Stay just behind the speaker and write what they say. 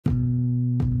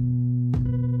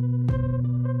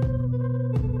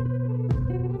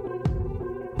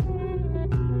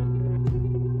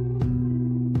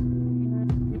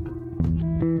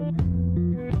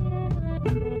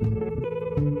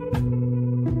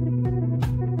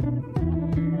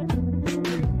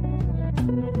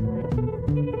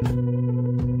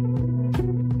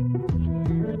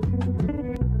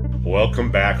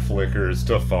Welcome back, Flickers,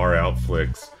 to Far Out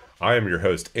Flicks. I am your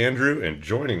host, Andrew, and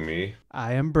joining me...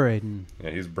 I am Braden.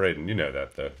 Yeah, he's Braden. You know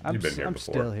that, though. You've been here I'm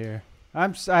before. still here. I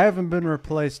haven't been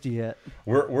replaced yet.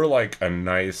 We're like a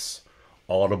nice,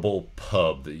 audible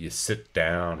pub that you sit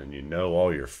down and you know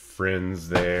all your friends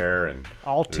there. And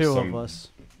All two some, of us.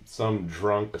 Some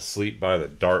drunk asleep by the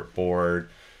dartboard.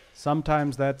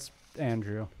 Sometimes that's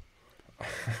Andrew.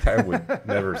 I would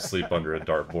never sleep under a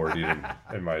dartboard even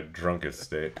in my drunkest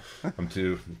state. I'm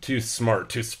too smart,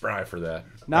 too spry for that.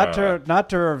 Not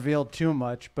to reveal too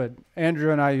much, but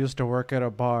Andrew and I used to work at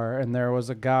a bar, and there was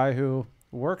a guy who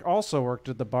also worked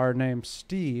at the bar named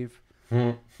Steve.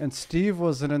 And Steve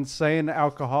was an insane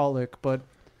alcoholic, but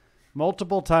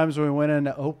multiple times we went in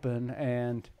to open,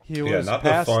 and he was not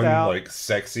passed the fun, out. like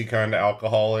sexy kind of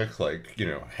alcoholic, like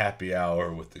happy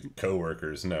hour with the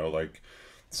coworkers. No, like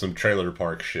some trailer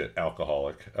park shit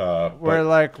alcoholic.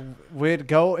 Where we'd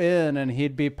go in and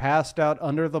he'd be passed out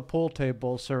under the pool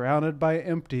table, surrounded by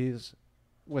empties,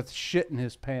 with shit in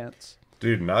his pants.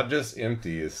 Dude, not just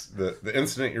empties. The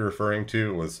incident you're referring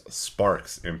to was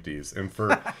Sparks empties. And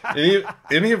for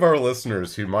any of our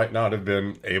listeners who might not have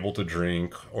been able to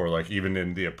drink or like even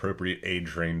in the appropriate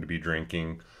age range to be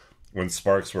drinking when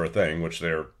Sparks were a thing, which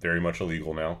they're very much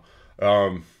illegal now,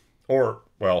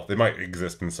 well, they might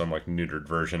exist in some like neutered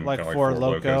version, Like kind of Four like Four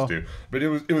Loko. Locos do. But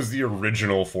it was the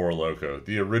original Four Loko,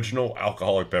 the original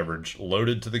alcoholic beverage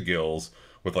loaded to the gills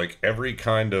with like every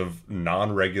kind of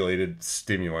non-regulated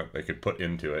stimulant they could put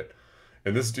into it.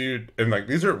 And this dude, and like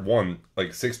these are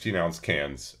 16-ounce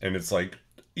cans, and it's like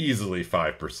easily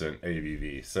 5%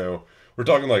 ABV. So we're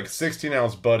talking like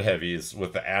 16-ounce Bud Heavies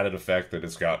with the added effect that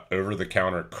it's got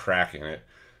over-the-counter crack in it.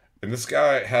 And this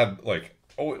guy had like,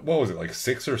 what was it, like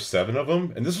 6 or 7 of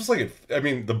them? And this was like,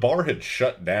 the bar had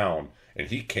shut down, and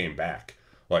he came back.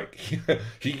 Like,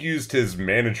 he used his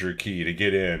manager key to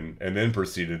get in, and then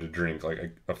proceeded to drink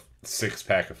like a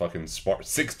 6-pack of fucking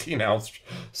 16-ounce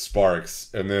Sparks,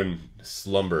 and then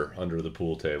slumber under the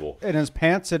pool table. And his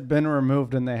pants had been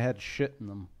removed, and they had shit in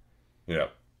them. Yeah.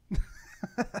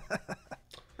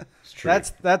 It's true.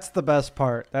 That's the best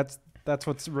part. That's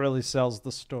what really sells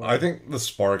the story. I think the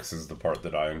Sparks is the part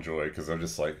that I enjoy, because I'm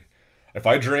just like, if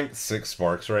I drink 6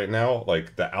 Sparks right now,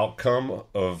 like the outcome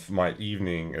of my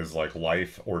evening is like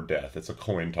life or death. It's a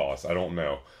coin toss. I don't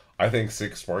know. I think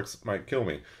 6 Sparks might kill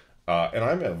me. And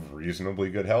I'm of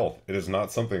reasonably good health. It is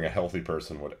not something a healthy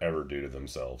person would ever do to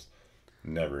themselves.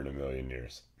 Never in a million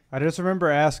years. I just remember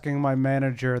asking my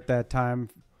manager at that time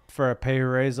for a pay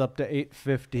raise up to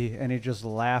 $8.50, and he just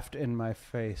laughed in my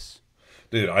face.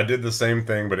 Dude, I did the same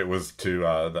thing, but it was to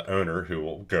the owner, who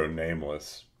will go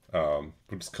nameless. We'll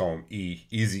just call him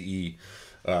Easy E.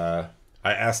 I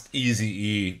asked Easy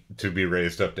E to be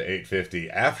raised up to $8.50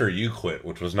 after you quit,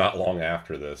 which was not long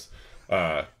after this,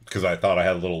 because I thought I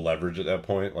had a little leverage at that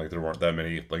point. Like, there weren't that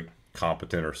many like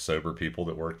competent or sober people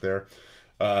that worked there.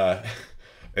 And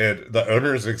the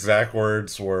owner's exact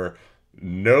words were,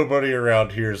 "Nobody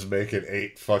around here is making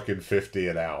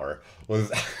 $8.50 an hour."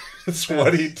 That's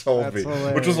what he told me,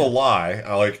 hilarious. Which was a lie.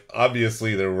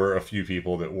 Obviously, there were a few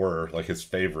people that were like his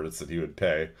favorites that he would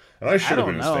pay, and I should have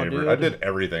been his favorite. Dude. I did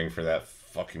everything for that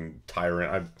fucking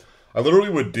tyrant. I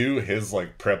literally would do his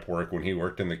like prep work when he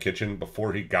worked in the kitchen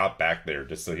before he got back there,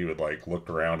 just so he would like look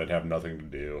around and have nothing to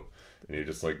do, and he'd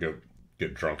just like go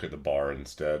get drunk at the bar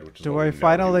instead. Which is Do what we we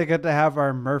finally get to have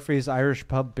our Murphy's Irish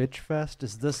Pub Bitch Fest?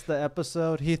 Is this the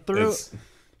episode?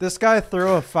 This guy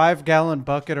threw a 5-gallon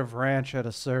bucket of ranch at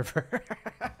a server.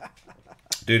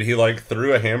 Dude, he like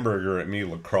threw a hamburger at me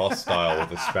lacrosse style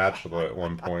with a spatula at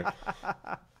one point.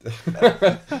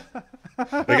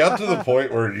 They got to the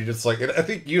point where you just like, and I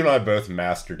think you and I both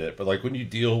mastered it, but like when you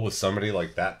deal with somebody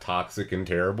like that toxic and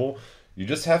terrible, you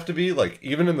just have to be like,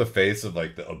 even in the face of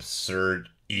like the absurd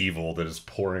evil that is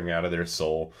pouring out of their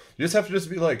soul, you just have to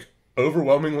just be like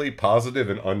overwhelmingly positive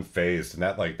and unfazed,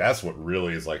 and that's what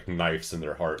really is like knives in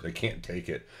their heart. They can't take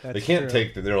it. They can't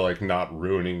take that they're like not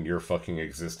ruining your fucking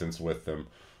existence with them.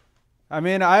 I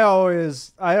mean, I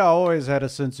always had a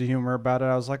sense of humor about it.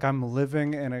 I was like, I'm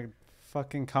living in a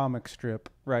fucking comic strip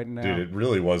right now. Dude, it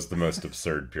really was the most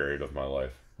absurd period of my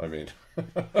life. I mean,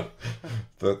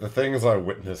 the things I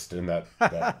witnessed in that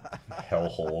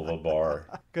hellhole of a bar.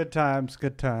 Good times,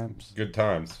 good times. Good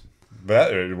times.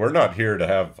 But we're not here to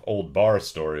have old bar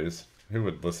stories. Who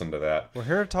would listen to that? We're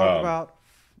here to talk about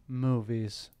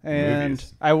movies. And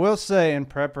movies. I will say, in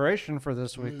preparation for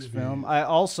this week's film, I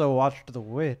also watched The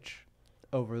Witch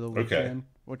over the weekend,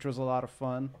 which was a lot of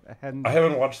fun. I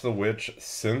haven't watched The Witch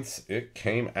since it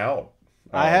came out.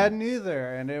 I hadn't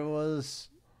either, and it was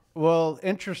Well,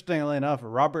 interestingly enough,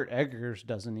 Robert Eggers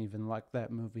doesn't even like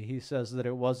that movie. He says that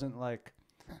it wasn't like,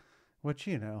 which,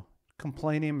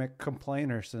 complaining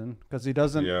McComplainerson, because he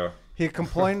doesn't, Yeah. he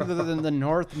complained that in the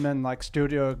Northman, like,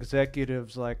 studio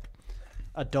executives, like,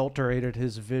 adulterated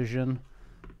his vision.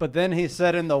 But then he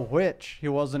said in The Witch, he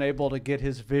wasn't able to get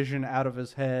his vision out of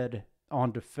his head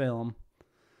onto film,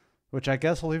 which I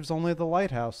guess leaves only The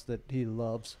Lighthouse that he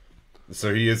loves.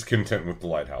 So he is content with The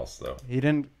Lighthouse, though. He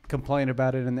didn't complain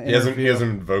about it in the He interview.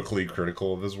 hasn't been vocally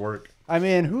critical of his work. I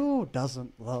mean, who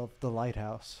doesn't love The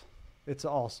Lighthouse? It's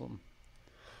awesome.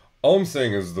 All I'm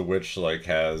saying is The Witch like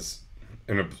has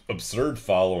an absurd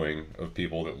following of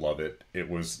people that love it. It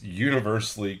was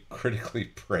universally critically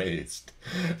praised,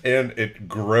 and it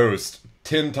grossed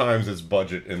 10 times its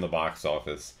budget in the box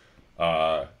office.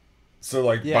 So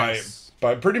like Yes.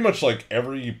 by pretty much like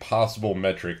every possible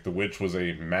metric, The Witch was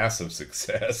a massive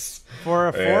success. For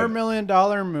a $4 And million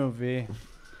movie,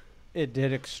 it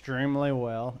did extremely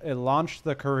well. It launched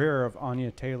the career of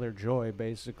Anya Taylor-Joy,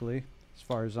 basically, as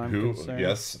far as I'm who, concerned.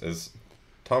 yes, is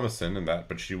Thomason in that,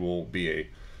 but she will be a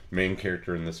main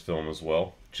character in this film as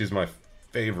well. She's my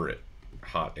favorite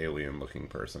hot alien-looking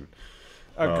person.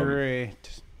 Agreed.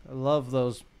 I love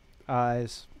those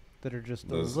eyes that are just a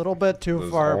Those- little bit too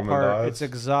those far almond apart. eyes? It's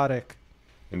exotic.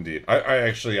 Indeed. I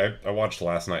actually I watched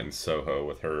Last Night in Soho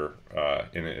with her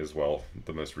in it as well,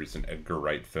 the most recent Edgar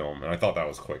Wright film, and I thought that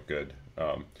was quite good.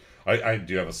 I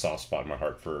do have a soft spot in my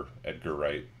heart for Edgar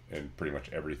Wright and pretty much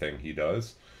everything he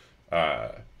does.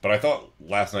 But I thought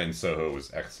Last Night in Soho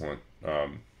was excellent.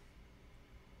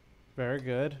 Very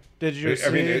good. Did you see? I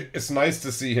mean, it's nice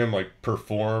to see him like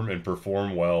perform and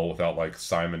perform well without like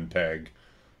Simon Pegg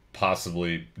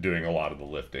possibly doing a lot of the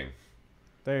lifting.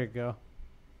 There you go.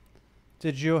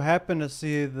 Did you happen to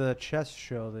see the chess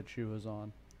show that she was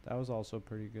on? That was also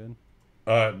pretty good.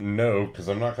 No, because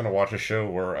I'm not going to watch a show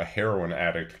where a heroin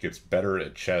addict gets better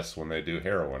at chess when they do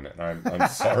heroin. And I'm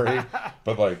sorry,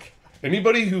 but like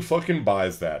anybody who fucking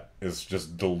buys that is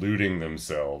just deluding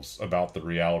themselves about the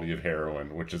reality of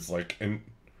heroin, which is like,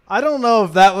 I don't know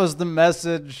if that was the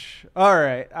message. All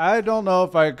right. I don't know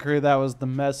if I agree that was the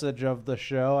message of the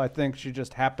show. I think she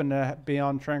just happened to be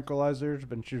on tranquilizers,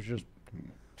 but she was just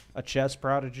a chess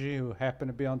prodigy who happened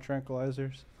to be on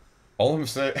tranquilizers. all I'm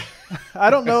saying, I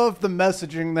don't know if the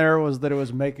messaging there was that it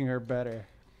was making her better.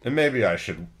 and maybe I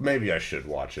should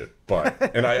watch it,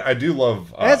 but and I do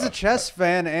love As a chess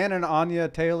fan and an Anya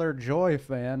Taylor-Joy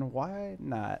fan, why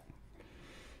not?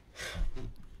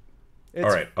 all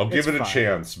right, I'll give it a fine.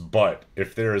 chance, but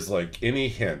if there is like any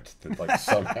hint that like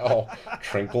somehow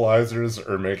tranquilizers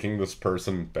are making this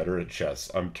person better at chess,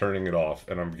 I'm turning it off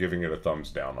and I'm giving it a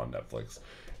thumbs down on Netflix.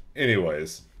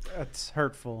 Anyways, That's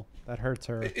hurtful. That hurts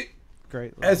her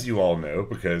greatly. as you all know,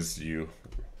 because you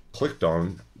clicked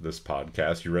on this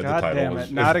podcast, you read God the title. damn it,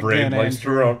 As not Brain again, likes to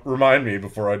Andrew. remind me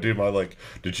before I do my like,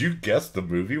 did you guess the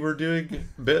movie we're doing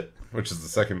bit? Which is the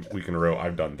second week in a row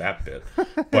I've done that bit.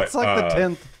 But It's like the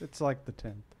 10th. It's like the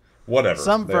 10th. whatever.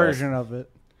 Some They all- version of it.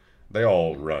 They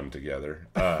all run together.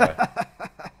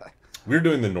 We're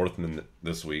doing the Northman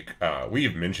this week.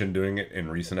 We've mentioned doing it in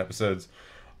recent episodes.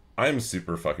 I'm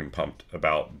super fucking pumped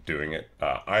about doing it.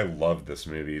 I love this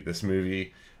movie. This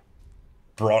movie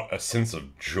brought a sense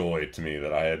of joy to me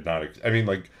that I had not. I mean,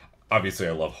 like, obviously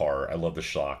I love horror. I love the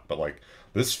shock. But, like,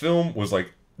 this film was,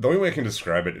 like, the only way I can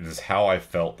describe it is how I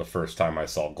felt the first time I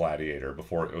saw Gladiator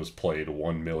before it was played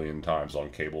 1 million times on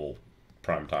cable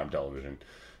primetime television.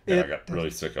 And I got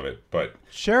really sick of it. But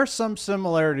Share some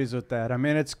similarities with that. I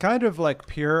mean, it's kind of like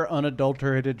pure,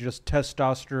 unadulterated, just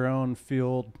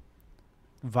testosterone-fueled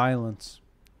violence.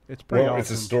 It's pretty awesome.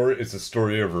 it's a story. It's a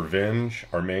story of revenge.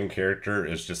 Our main character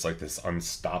is just like this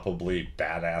unstoppably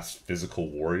badass physical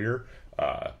warrior.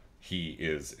 He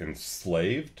is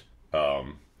enslaved,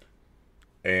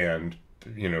 and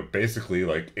basically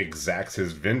like exacts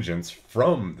his vengeance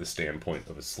from the standpoint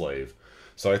of a slave.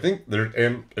 So I think there,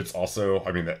 and it's also,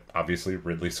 I mean, that obviously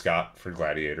Ridley Scott for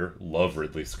Gladiator. Love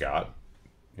Ridley Scott.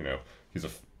 He's a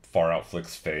Far Out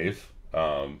Flicks fave.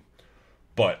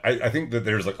 But I think that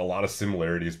there's like a lot of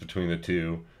similarities between the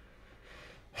two.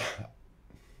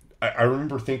 I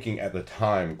remember thinking at the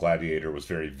time Gladiator was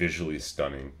very visually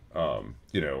stunning.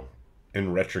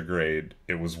 In retrograde,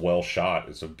 it was well shot.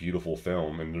 It's a beautiful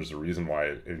film, and there's a reason why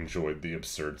it enjoyed the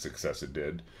absurd success it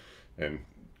did, and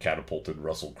catapulted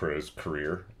Russell Crowe's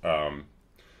career. And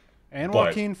but-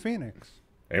 Joaquin Phoenix.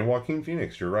 And Joaquin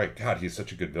Phoenix, you're right. God, he's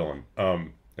such a good villain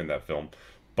in that film.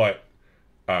 But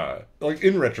like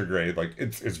in retrograde, like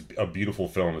it's a beautiful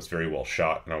film. It's very well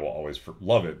shot, and I will always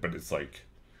love it. But it's like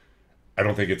I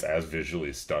don't think it's as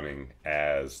visually stunning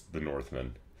as The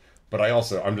Northman. But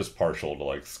I'm just partial to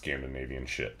like Scandinavian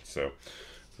shit, so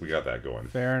we got that going.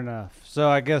 Fair enough. So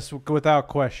I guess without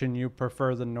question, you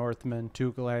prefer the Northman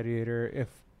to Gladiator if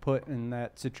put in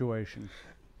that situation.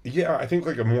 Yeah, I think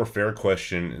like a more fair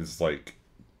question is like,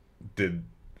 did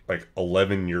like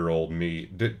 11-year-old me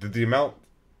did the amount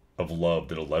of love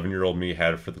that 11-year-old me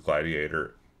had for the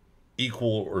Gladiator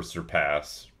equal or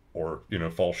surpass or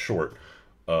fall short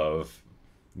of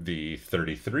the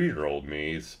 33-year-old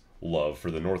me's love for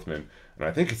the Northman? And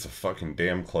I think it's a fucking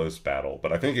damn close battle,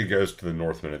 but I think it goes to the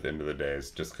Northman at the end of the day,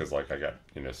 just because like I got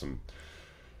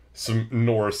some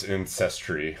Norse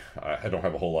ancestry. I don't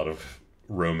have a whole lot of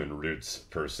Roman roots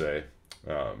per se.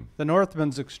 The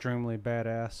Northman's extremely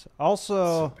badass.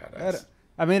 Also, So badass.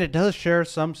 I mean, it does share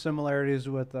some similarities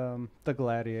with the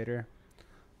Gladiator.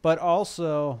 But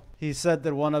also, he said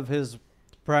that one of his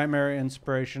primary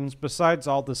inspirations, besides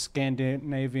all the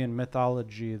Scandinavian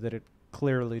mythology that it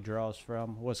clearly draws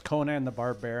from, was Conan the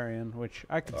Barbarian, which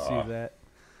I could see that.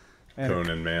 And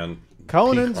Conan, man.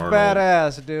 Conan's Peak Arnold.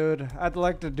 badass, dude. I'd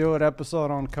like to do an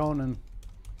episode on Conan.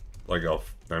 Like,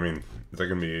 I mean, is that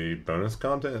gonna be bonus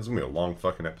content? It's gonna be a long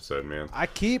fucking episode, man. I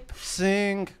keep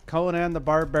seeing Conan the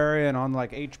Barbarian on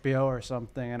like HBO or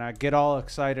something, and I get all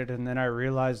excited, and then I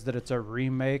realize that it's a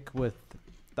remake with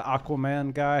the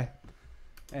Aquaman guy,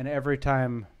 and every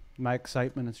time my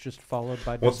excitement is just followed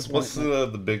by disappointment. What's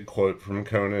the big quote from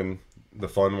Conan? The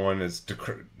fun one is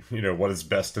what is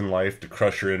best in life: to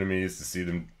crush your enemies, to see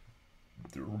them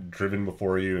driven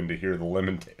before you, and to hear the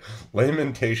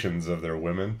lamentations of their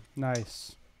women.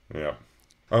 Nice. Yeah.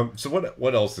 So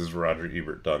what else has Roger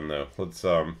Ebert done though? Let's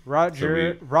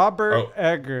Robert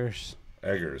Eggers.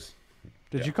 Eggers.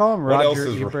 Did you call him What else Roger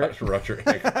is Ebert? Roger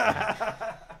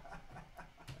Eggers?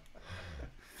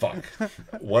 Fuck.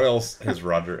 What else has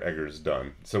Roger Eggers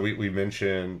done? So we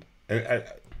mentioned,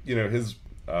 his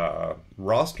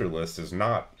roster list is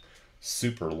not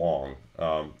super long.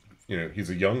 He's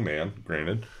a young man,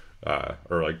 granted,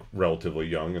 or like relatively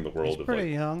young in the world He's of pretty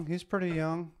like. young. He's pretty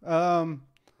young.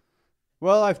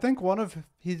 Well, I think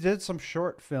he did some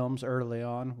short films early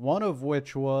on. One of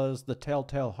which was The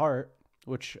Telltale Heart,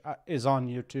 which is on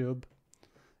YouTube,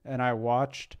 and I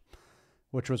watched,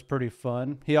 which was pretty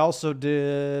fun. He also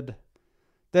did.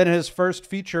 Then his first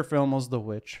feature film was The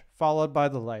Witch, followed by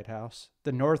The Lighthouse.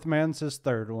 The Northman's his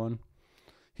third one.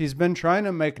 He's been trying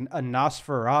to make a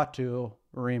Nosferatu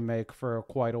remake for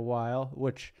quite a while,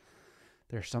 which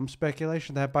there's some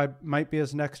speculation that might be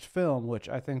his next film, which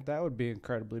I think that would be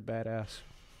incredibly badass.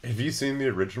 Have you seen the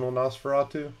original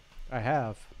Nosferatu? I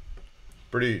have.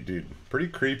 Pretty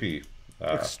creepy.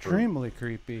 Extremely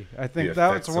creepy. I think the that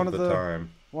was effects one of the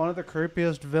time. one of the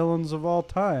creepiest villains of all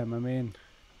time. I mean,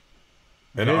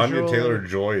 And Anya visually-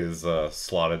 Taylor-Joy is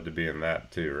slotted to be in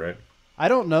that too, right? I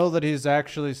don't know that he's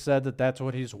actually said that that's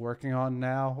what he's working on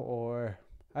now, or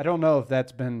I don't know if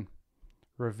that's been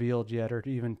revealed yet or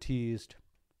even teased.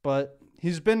 But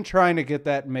he's been trying to get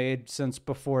that made since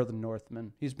before The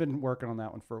Northman. He's been working on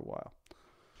that one for a while.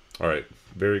 All right,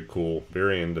 very cool,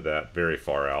 very into that, very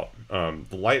far out.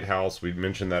 The Lighthouse, we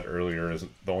mentioned that earlier, is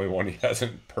the only one he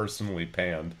hasn't personally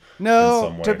panned. in No,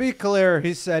 some way. to be clear,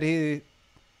 he said he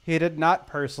did not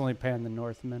personally pan The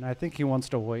Northman. I think he wants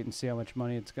to wait and see how much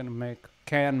money it's going to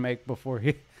can make before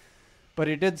he. But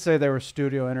he did say there was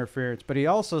studio interference. But he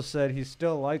also said he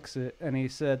still likes it, and he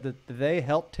said that they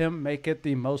helped him make it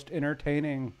the most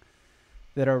entertaining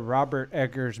that a Robert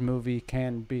Eggers movie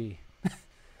can be.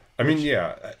 I mean,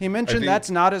 yeah. He mentioned I think-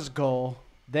 that's not his goal.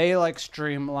 They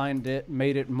streamlined it,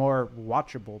 made it more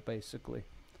watchable, basically.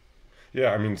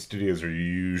 Yeah, I mean, studios are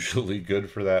usually good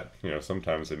for that.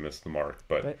 Sometimes they miss the mark,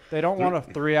 but They don't want a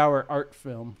 3-hour art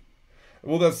film.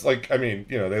 well, that's like, I mean,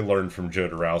 they learned from Joe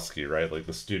Dorowski, right? Like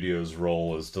the studio's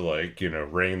role is to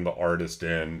rein the artist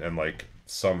in and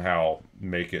somehow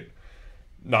make it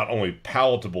not only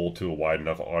palatable to a wide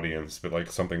enough audience, but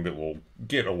something that will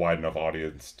get a wide enough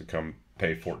audience to come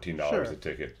pay $14 Sure. a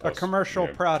ticket. A commercial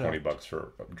product. $20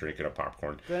 for drinking a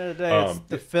popcorn. At the end of the day, it's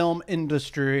the it- film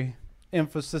industry.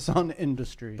 Emphasis on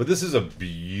industry. But this is a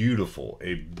beautiful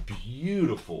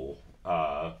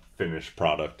finished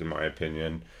product in my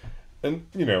opinion. And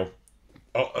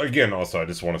again, also I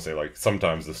just want to say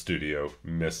sometimes the studio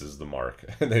misses the mark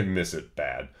and they miss it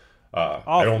bad.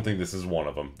 I don't think this is one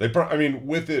of them. I mean,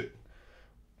 with it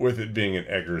being an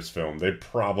Eggers film, they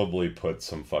probably put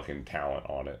some fucking talent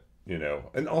on it,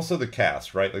 and also the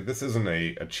cast, right? This isn't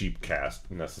a cheap cast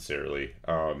necessarily.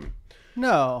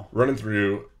 No. Running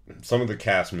through some of the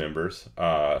cast members,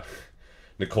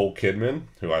 Nicole Kidman,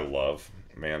 who I love,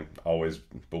 man, always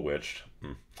bewitched.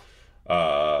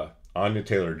 Anya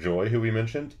Taylor-Joy, who we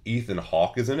mentioned. Ethan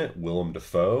Hawke is in it. Willem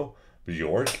Dafoe.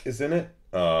 Bjork is in it.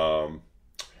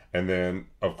 And then,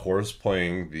 of course,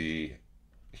 playing the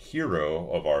hero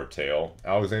of our tale,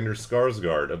 Alexander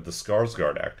Skarsgård of the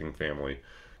Skarsgård acting family.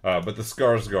 But the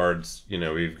Skarsgårds,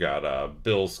 we've got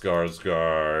Bill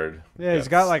Skarsgård. Yeah, he's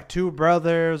got like two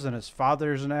brothers, and his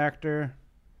father's an actor.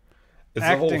 It's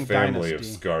a whole Acting family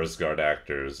dynasty. of Skarsgård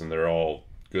actors, and they're all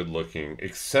good looking,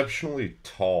 exceptionally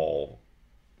tall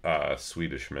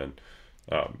Swedish men.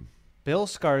 Um, Bill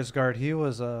Skarsgård,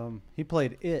 he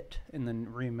played It in the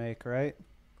remake, right?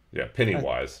 yeah,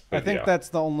 Pennywise. I But think yeah. that's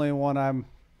the only one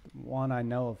I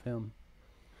know of him.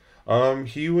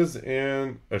 He was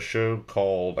in a show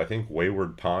called, I think,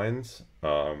 Wayward Pines.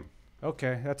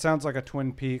 Okay, that sounds like a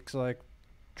Twin Peaks like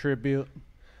tribute.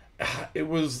 It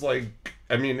was like,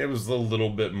 I mean, it was a little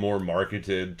bit more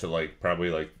marketed to like probably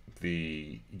like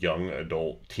the young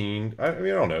adult teen. I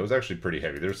mean, I don't know. It was actually pretty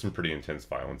heavy. There's some pretty intense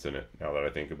violence in it now that I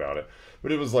think about it.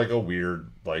 But it was like a weird,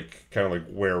 like kind of like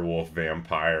werewolf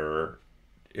vampire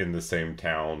in the same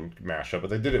town mashup.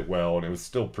 But they did it well, and it was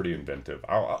still pretty inventive.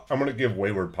 I'm gonna give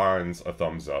Wayward Pines a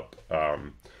thumbs up.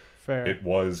 Fair. It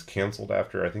was canceled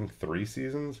after I think 3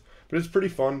 seasons, but it's pretty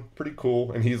fun, pretty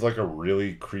cool, and he's like a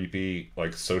really creepy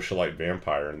like socialite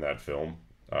vampire in that film.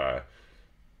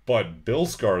 But Bill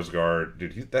Skarsgård,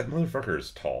 dude, that motherfucker is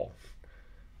tall,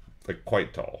 like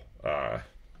quite tall. I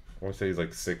want to say he's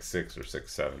like 6'6" or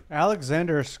 6'7".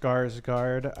 Alexander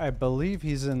Skarsgård, I believe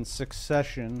he's in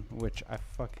Succession, which I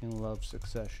fucking love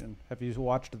Succession. Have you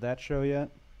watched that show yet?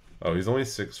 Oh, he's only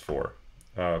 6'4",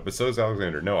 but so is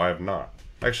Alexander. No, I have not.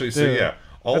 Actually, so Dude, yeah,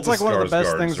 all that's the like one of the best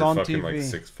Skarsgårds things are on fucking TV. like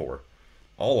 6'4",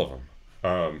 all of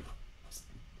them.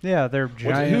 Yeah, they're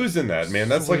giant. Who's in that, man?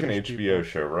 That's like an Swedish HBO people.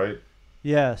 show, right?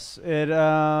 Yes,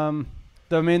 the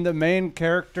main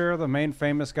character, the main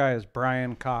famous guy is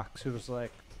Brian Cox, who's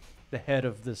like the head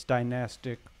of this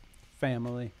dynastic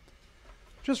family.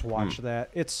 Just watch that.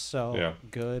 It's so Yeah.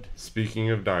 good. Speaking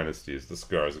of dynasties, the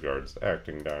Skarsgårds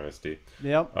acting dynasty.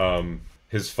 Yep.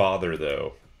 His father,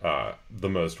 though, the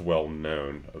most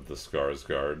well-known of the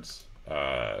Skarsgårds,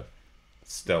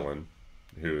 Stellan,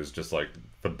 who is just like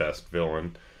the best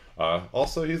villain.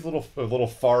 Also, he's a little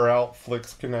far out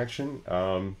Flicks connection.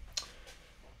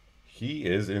 He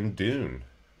is in Dune.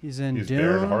 He's in He's Dune.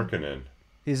 Baron Harkonnen.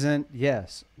 He's in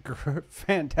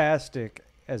fantastic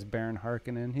as Baron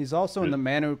Harkonnen. He's also in The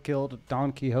Man Who Killed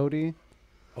Don Quixote.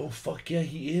 Oh fuck yeah,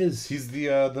 he is. He's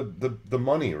the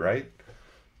money, right?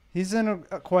 He's in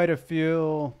quite a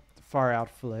few far out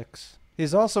flicks.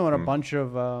 He's also in a bunch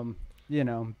of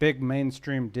big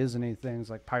mainstream Disney things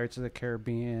like Pirates of the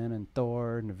Caribbean and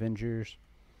Thor and Avengers.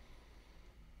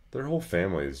 Their whole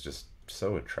family is just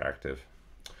so attractive.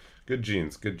 Good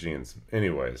genes, good genes.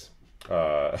 Anyways,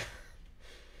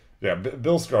 yeah,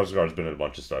 Bill Skarsgård's been in a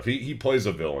bunch of stuff. He plays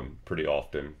a villain pretty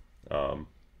often.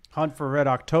 Hunt for Red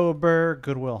October,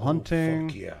 Goodwill Hunting.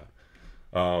 Fuck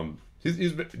yeah.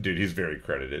 He's very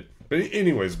credited. But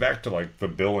anyways, back to like the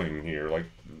billing here. Like,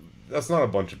 that's not a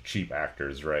bunch of cheap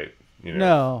actors, right?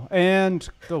 No, and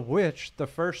The Witch, the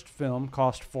first film,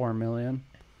 cost $4 million.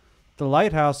 The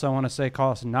Lighthouse, I want to say,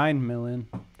 cost $9 million.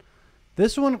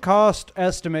 This one cost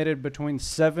estimated between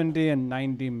 70 and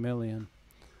 90 million.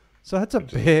 So that's a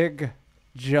big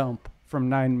jump from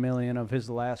 9 million of his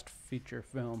last feature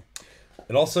film.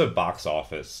 It also box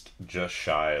officed just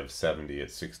shy of 70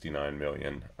 at 69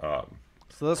 million. So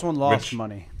this one lost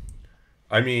money.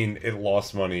 I mean, it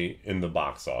lost money in the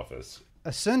box office.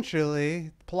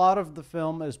 Essentially, the plot of the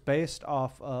film is based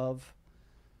off of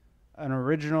an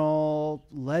original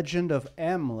legend of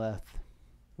Amleth.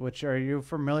 Which, are you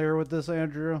familiar with this,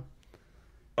 Andrew?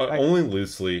 Only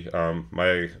loosely.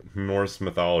 My Norse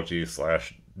mythology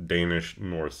 / Danish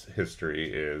Norse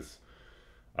history is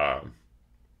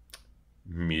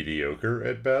mediocre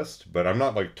at best, but I'm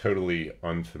not like totally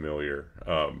unfamiliar.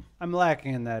 I'm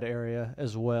lacking in that area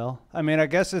as well. I mean, I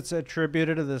guess it's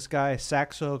attributed to this guy,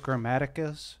 Saxo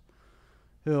Grammaticus,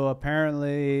 who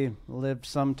apparently lived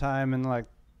sometime in like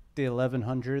the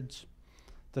 1100s,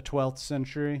 the 12th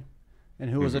century, and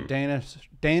who was a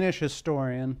Danish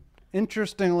historian.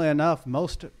 Interestingly enough,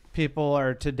 most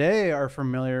people today are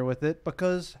familiar with it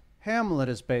because Hamlet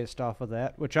is based off of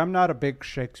that, which I'm not a big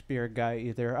Shakespeare guy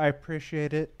either. I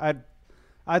appreciate it.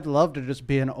 I'd love to just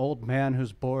be an old man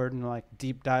who's bored and like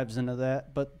deep dives into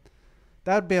that, but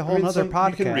that'd be a whole other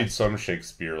podcast. You can read some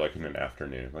Shakespeare like in an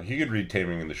afternoon. Like you could read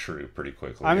Taming of the Shrew pretty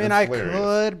quickly. I mean, It's hilarious.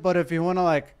 could, but if you want to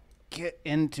like get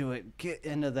into it, get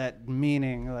into that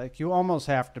meaning, like you almost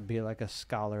have to be like a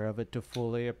scholar of it to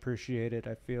fully appreciate it.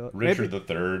 I feel Richard the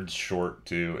Third's short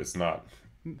too. It's not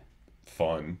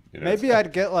fun. Maybe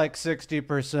I'd get like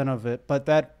 60% of it, but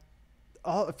that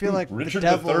I feel like Richard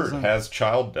the devil's III has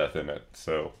child death in it,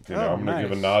 so I'm going to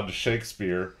give a nice. nod to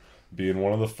Shakespeare being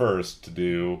one of the first to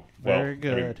do. Well, Very I mean,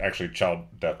 good. actually, child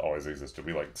death always existed.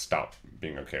 We stopped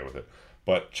being okay with it,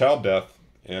 but child death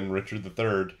in Richard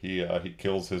III, he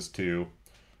kills his two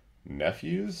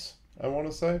nephews. I want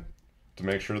to say to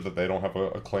make sure that they don't have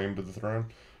a claim to the throne.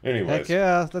 Heck Anyways,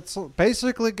 yeah, that's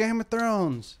basically Game of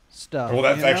Thrones stuff. well,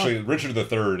 that's actually Richard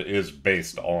III is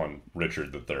based on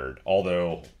Richard III,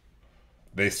 although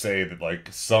they say that like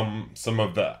some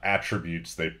of the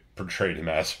attributes they portrayed him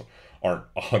as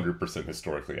aren't 100%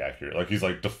 historically accurate. Like he's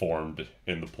like deformed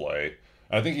in the play.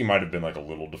 I think he might have been like a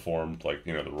little deformed, like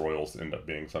the royals end up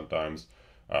being sometimes.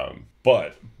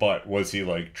 But was he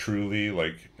like truly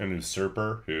like an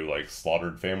usurper who like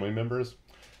slaughtered family members?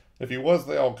 If he was,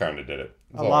 they all kind of did it.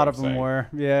 That's A all lot I'm of them saying. were.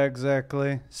 Yeah,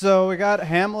 exactly. So we got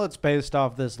Hamlet's based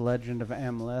off this legend of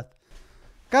Amleth.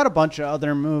 Got a bunch of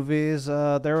other movies.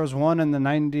 There was one in the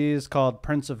 90s called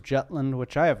Prince of Jutland,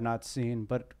 which I have not seen,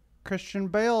 but Christian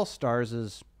Bale stars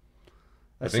as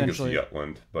I think it's essentially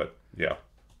Jutland, but yeah.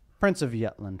 Prince of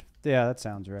Jutland. Yeah, that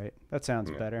sounds right. That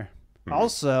sounds better. Mhm.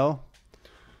 Also,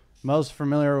 most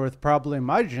familiar with probably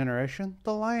my generation,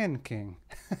 The Lion King.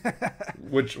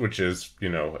 Which is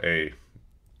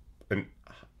an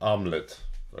omelet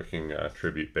fucking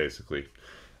tribute basically.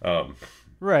 Um,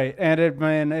 Right, and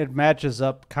it matches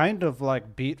up kind of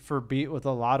like beat for beat with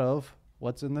a lot of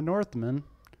what's in the Northman,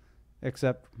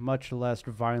 except much less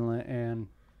violent and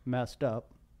messed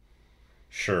up.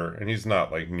 sure, and he's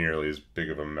not like nearly as big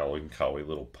of a melancholy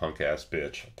little punk ass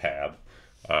bitch tab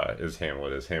as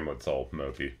Hamlet is. Hamlet's all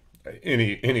mopey.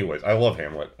 Anyways, I love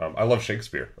Hamlet. I love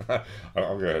Shakespeare.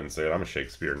 I'll go ahead and say it. I'm a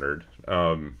Shakespeare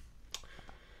nerd.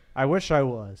 I wish I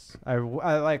was.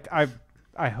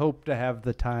 I hope to have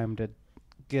the time to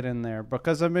get in there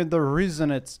because I mean the reason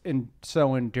it's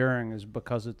so enduring is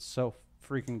because it's so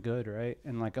freaking good, right?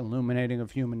 And like illuminating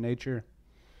of human nature.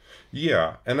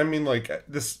 Yeah, and I mean like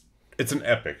this. It's an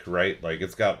epic, right? Like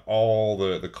it's got all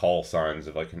the call signs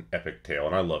of like an epic tale,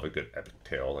 and I love a good epic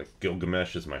tale. Like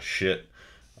Gilgamesh is my shit.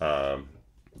 The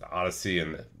Odyssey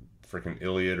and the freaking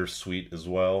Iliad are sweet as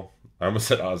well. I almost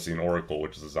said Odyssey and Oracle,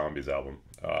 which is a Zombies album.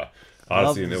 Love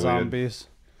Odyssey and the Iliad. zombies.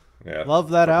 Yeah, Love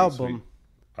that fucking album.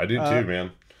 sweet. I do too,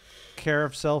 man. Care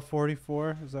of Cell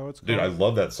 44. Is that what it's called? Dude, I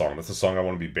love that song. That's a song I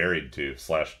want to be buried to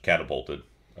 / catapulted.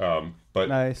 But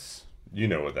Nice. you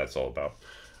know what that's all about.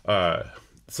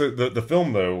 So the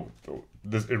film though,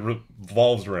 it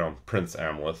revolves around Prince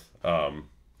Amleth,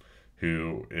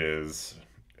 who is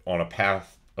on a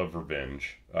path of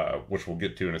revenge, which we'll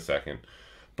get to in a second.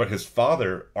 But his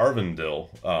father, Arvindil,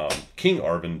 King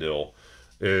Arvindil,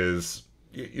 is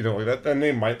that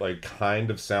name might like kind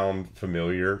of sound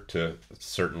familiar to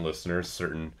certain listeners,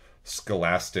 certain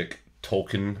scholastic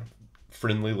Tolkien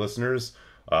friendly listeners.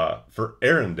 For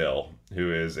Arendelle,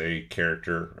 who is a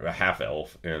character, a half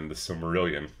elf in the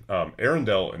Silmarillion,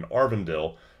 Arendelle and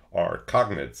Arvindil are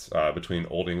cognates between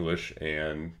Old English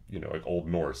and like Old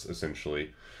Norse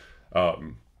essentially.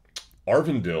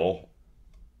 Arvindil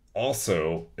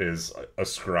also is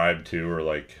ascribed to or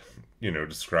like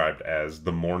described as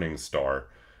the morning star,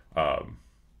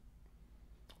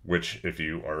 which if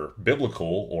you are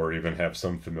biblical or even have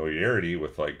some familiarity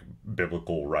with like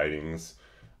biblical writings,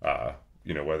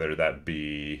 whether that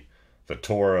be the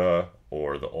Torah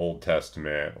or the Old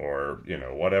Testament or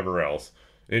whatever else,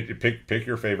 pick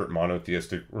your favorite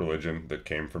monotheistic religion that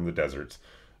came from the deserts.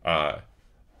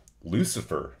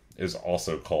 Lucifer is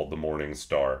also called the morning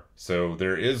star. So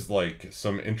there is like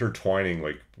some intertwining,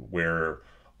 like where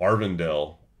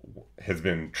Arvindel has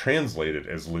been translated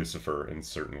as Lucifer in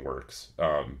certain works,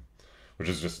 which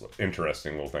is just an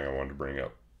interesting little thing I wanted to bring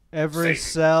up. Every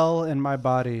Satan. cell in my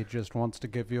body just wants to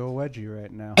give you a wedgie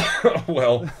right now.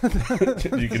 Well,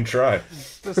 you can try.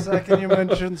 The second you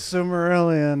mentioned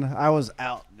Silmarillion, I was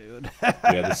out, dude. Yeah,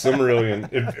 the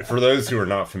Silmarillion, for those who are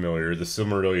not familiar, the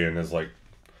Silmarillion is like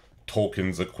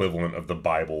Tolkien's equivalent of the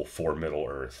Bible for Middle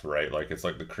Earth, right? Like it's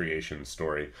like the creation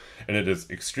story, and it is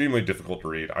extremely difficult to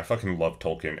read. I fucking love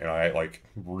Tolkien, and I like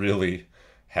really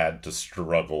had to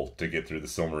struggle to get through the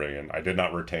Silmarillion. I did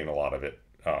not retain a lot of it.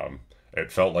 It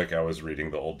felt like I was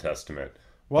reading the Old Testament,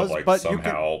 but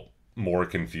somehow more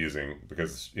confusing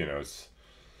because it's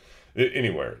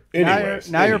anywhere.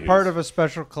 Now you're part of a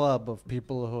special club of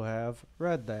people who have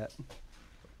read that.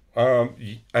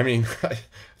 I mean, I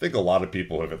think a lot of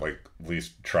people have at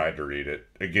least tried to read it.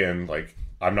 Again, like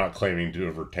I'm not claiming to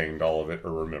have retained all of it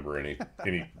or remember any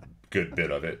good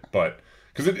bit of it, but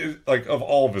because it is like of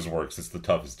all of his works, it's the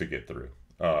toughest to get through.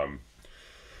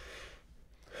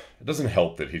 it doesn't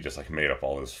help that he just like made up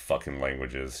all those fucking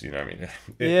languages. You know what I mean?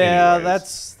 Yeah,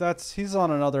 Anyways, that's he's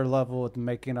on another level with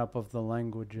making up of the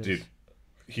languages. dude,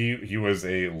 he was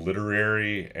a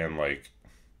literary and like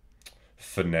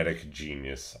phonetic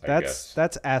genius, I guess.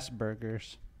 That's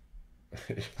Asperger's.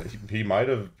 He might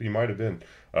have been.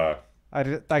 I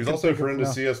He's can also a think of friend of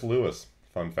no. C.S. Lewis.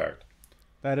 Fun fact.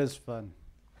 That is fun.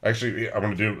 Actually,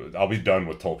 I'll be done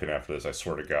with Tolkien after this. I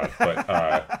swear to God. But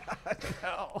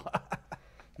No.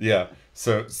 yeah.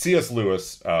 So C.S.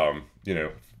 Lewis, a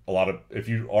lot of if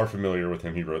you are familiar with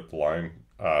him, he wrote The Lion,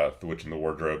 The Witch and the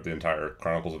Wardrobe, the entire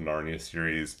Chronicles of Narnia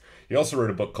series. He also wrote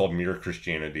a book called Mere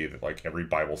Christianity that like every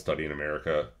Bible study in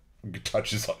America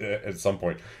touches at some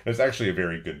point. And it's actually a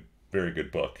very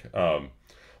good book.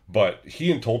 But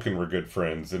he and Tolkien were good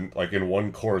friends, and like in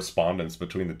one correspondence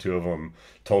between the two of them,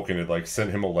 Tolkien had like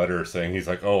sent him a letter saying he's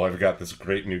like, "Oh, I've got this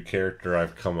great new character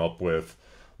I've come up with.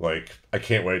 Like, I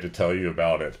can't wait to tell you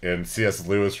about it." And C.S.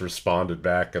 Lewis responded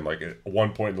back, and like at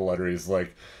one point in the letter, he's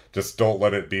like, "Just don't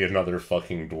let it be another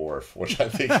fucking dwarf," which I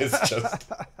think is just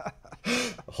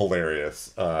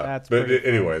hilarious. That's But pretty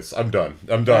anyways, I'm done.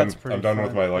 That's pretty I'm done fun.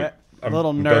 with my like A I'm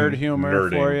little I'm nerd done humor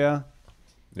nerding. for you.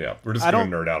 Yeah, we're just I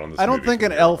gonna don't nerd out on this. I don't movie think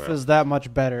from an here on elf out. is that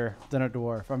much better than a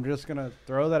dwarf. I'm just gonna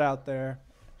throw that out there.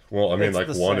 Well, I mean, It's like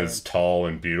the one same. is tall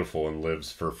and beautiful and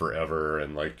lives for forever,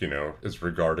 and like is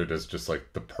regarded as just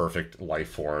like the perfect life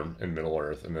form in Middle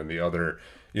Earth, and then the other,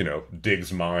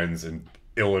 digs mines in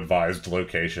ill-advised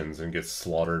locations and gets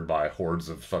slaughtered by hordes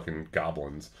of fucking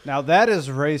goblins. Now that is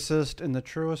racist in the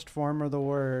truest form of the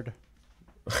word.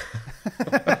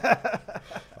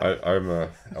 I'm a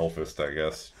elfist, I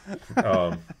guess.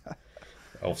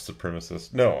 Elf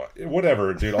supremacist. No,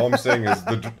 whatever, dude. All I'm saying is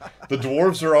the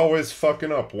dwarves are always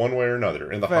fucking up one way or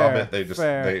another. In the Fair, Hobbit, they just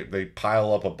fair. they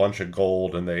pile up a bunch of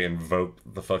gold and they invoke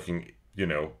the fucking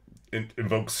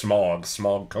invoke Smog.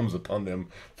 Smog comes upon them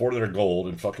for their gold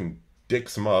and fucking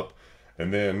dicks them up.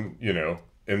 And then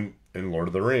in Lord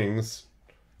of the Rings,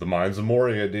 the Mines of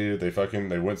Moria, dude, they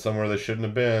went somewhere they shouldn't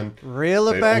have been. Reel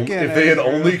it back in. If they had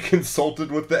Andrew. only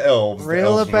consulted with the elves, the Reel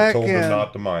elves it would have back told them in.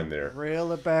 not to mine there.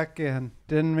 Reel it back in.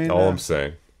 All I'm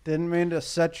saying. Didn't mean to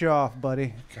set you off,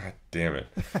 buddy. God damn it.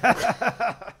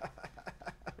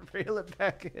 Reel it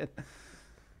back in.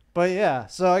 But yeah,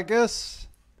 so I guess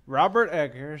Robert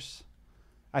Eggers,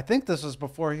 I think this was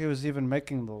before he was even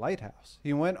making The Lighthouse.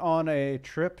 He went on a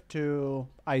trip to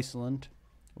Iceland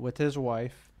with his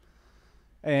wife.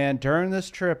 And during this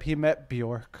trip, he met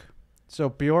Bjork. So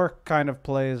Bjork kind of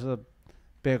plays a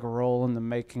big role in the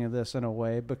making of this in a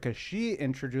way because she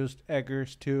introduced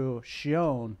Eggers to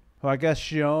Sjón, who I guess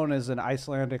Sjón is an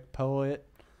Icelandic poet,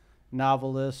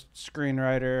 novelist,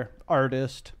 screenwriter,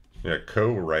 artist. Yeah,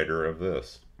 co-writer of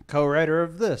this. Co-writer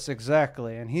of this,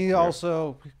 exactly. And he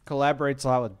also collaborates a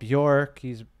lot with Bjork.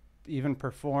 He's even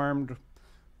performed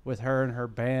with her and her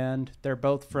band. They're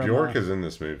both from... Bjork is in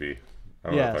this movie. I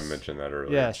don't know if I mentioned that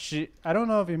earlier. Yeah, I don't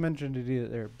know if he mentioned it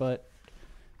either, but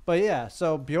yeah,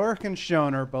 so Bjork and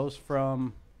Sjón are both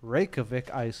from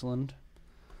Reykjavik, Iceland.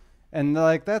 And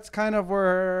like that's kind of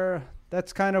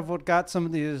what got some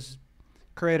of these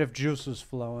creative juices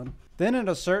flowing. Then at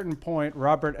a certain point,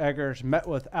 Robert Eggers met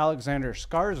with Alexander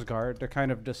Skarsgård to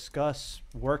kind of discuss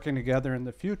working together in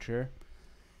the future.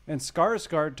 And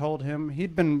Skarsgård told him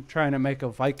he'd been trying to make a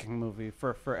Viking movie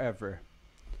for forever.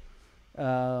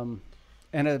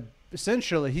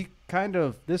 Essentially,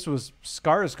 this was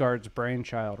Skarsgård's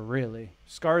brainchild, really.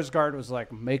 Skarsgård was like,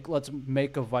 let's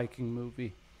make a Viking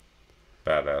movie.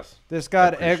 Badass. This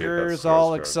got Eggers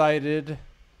all excited.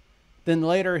 Then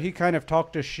later, he kind of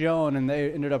talked to Sjón, and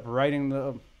they ended up writing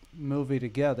the movie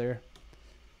together.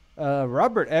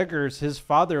 Robert Eggers, his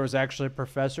father was actually a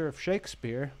professor of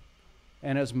Shakespeare,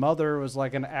 and his mother was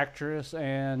like an actress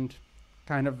and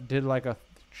kind of did like a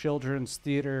children's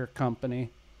theater company.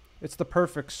 It's the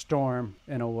perfect storm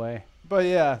in a way. But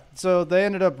yeah, so they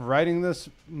ended up writing this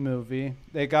movie.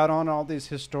 They got on all these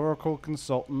historical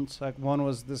consultants. Like one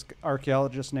was this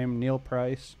archaeologist named Neil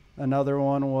Price. Another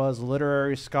one was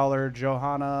literary scholar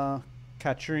Johanna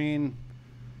Katrine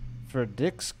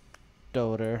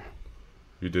Fredriksdottir.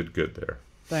 You did good there.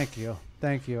 Thank you.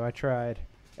 I tried.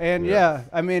 And yeah,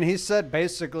 I mean, he said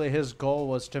basically his goal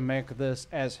was to make this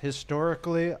as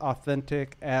historically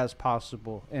authentic as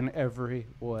possible in every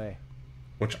way.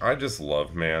 Which I just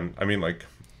love, man. I mean, like,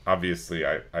 obviously,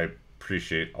 I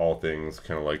appreciate all things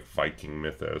kind of like Viking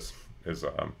mythos as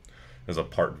a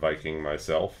part Viking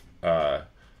myself.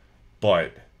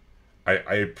 But I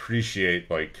appreciate,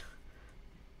 like,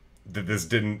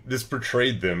 that this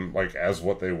portrayed them, like, as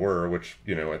what they were, which,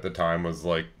 at the time was,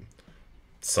 like,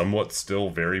 somewhat still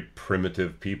very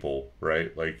primitive people,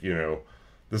 right? Like,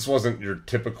 This wasn't your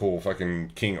typical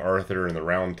fucking King Arthur and the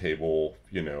Round Table,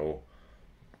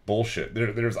 bullshit.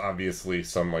 There's obviously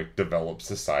some like developed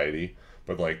society,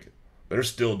 but like they're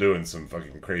still doing some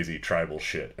fucking crazy tribal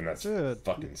shit, and that's Dude,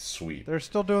 fucking sweet. they're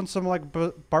still doing some like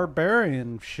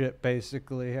barbarian shit,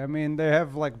 basically. I mean, they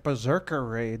have like Berserker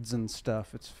raids and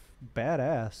stuff. It's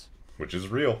badass. Which is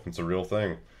real. It's a real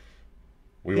thing.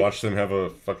 We watched them have a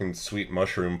fucking sweet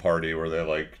mushroom party where they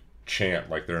like chant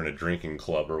like they're in a drinking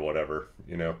club or whatever,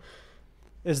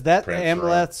 Is that Prance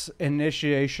Amlet's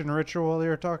initiation ritual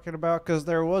you're talking about? Because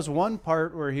there was one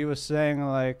part where he was saying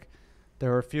like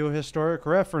there were a few historic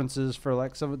references for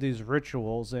like some of these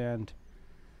rituals, and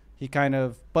he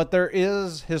but there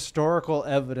is historical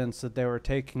evidence that they were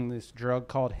taking this drug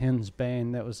called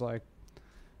Bane that was like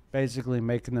basically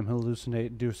making them hallucinate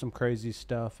and do some crazy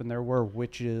stuff, and there were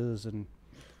witches and.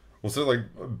 Well, so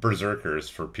like berserkers,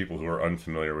 for people who are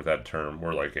unfamiliar with that term,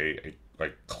 were like a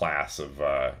like class of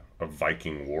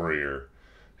Viking warrior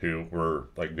who were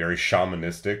like very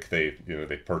shamanistic.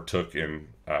 They partook in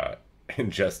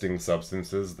ingesting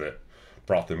substances that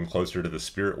brought them closer to the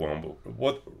spirit realm.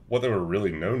 But what they were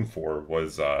really known for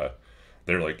was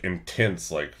their like intense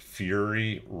like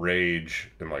fury, rage,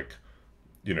 and like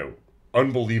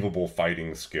unbelievable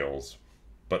fighting skills,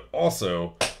 but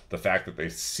also the fact that they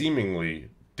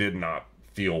seemingly did not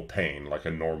feel pain like a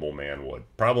normal man would,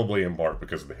 probably in part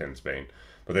because of the Hensbane.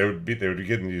 But they would be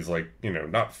getting these like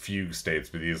not fugue states,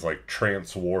 but these like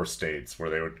trance war states where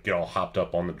they would get all hopped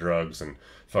up on the drugs and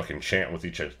fucking chant with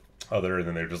each other, and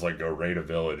then they would just like go raid a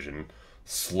village and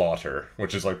slaughter,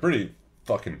 which is like pretty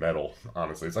fucking metal.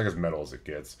 Honestly, it's like as metal as it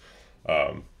gets.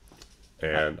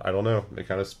 And I don't know, it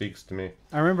kind of speaks to me.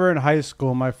 I remember in high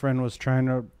school, my friend was trying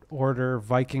to order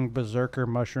Viking Berserker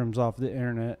mushrooms off the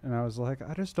internet, and I was like,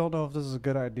 I just don't know if this is a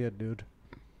good idea, dude.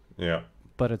 Yeah.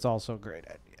 But it's also a great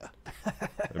idea.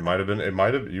 You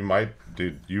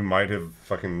might have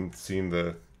fucking seen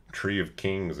the Tree of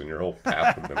Kings and your whole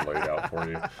path had been laid out for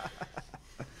you.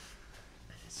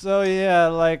 So yeah,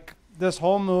 like this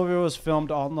whole movie was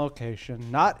filmed on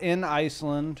location, not in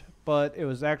Iceland, but it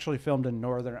was actually filmed in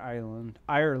Northern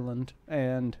Ireland,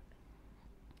 and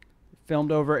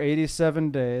filmed over 87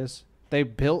 days. They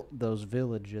built those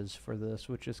villages for this,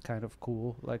 which is kind of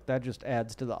cool. Like that just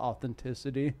adds to the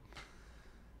authenticity.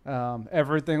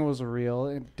 Everything was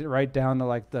real, right down to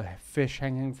like the fish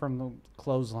hanging from the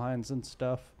clotheslines and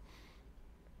stuff.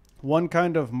 One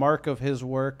kind of mark of his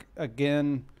work,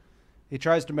 again, he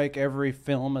tries to make every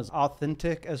film as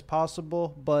authentic as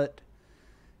possible, but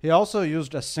he also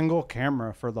used a single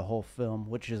camera for the whole film,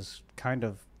 which is kind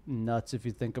of nuts if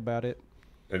you think about it.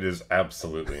 It is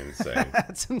absolutely insane.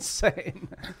 That's insane.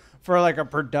 For like a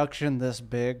production this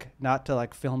big, not to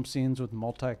like film scenes with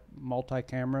multi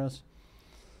cameras.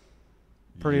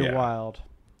 Pretty wild.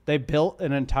 They built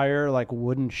an entire like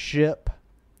wooden ship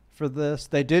for this.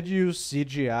 They did use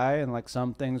CGI, and like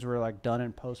some things were like done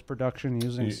in post production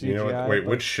using CGI. You know what? Wait,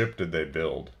 which ship did they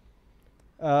build?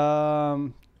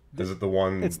 Is it the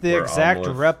one? It's the exact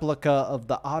replica of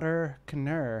the Otter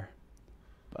Canner.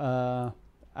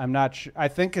 I'm not sure. I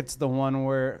think it's the one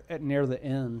where near the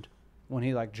end when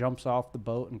he like jumps off the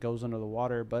boat and goes under the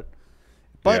water. But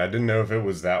yeah, I didn't know if it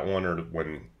was that one or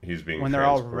when he's being when they're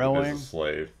all transported rowing as a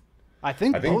slave. I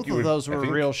think both of those were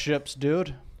real ships,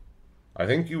 dude. I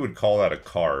think you would call that a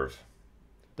carve.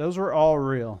 Those were all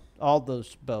real. All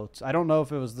those boats. I don't know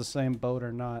if it was the same boat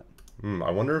or not.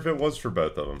 I wonder if it was for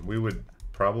both of them. We would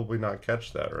probably not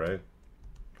catch that, right?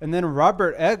 And then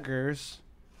Robert Eggers,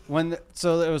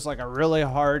 so it was like a really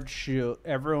hard shoot.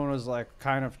 Everyone was like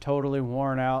kind of totally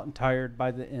worn out and tired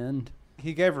by the end.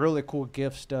 He gave really cool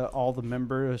gifts to all the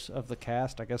members of the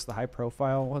cast, I guess the high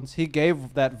profile ones. He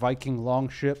gave that Viking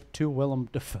longship to Willem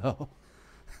Dafoe.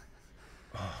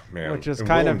 Oh, man. Which is and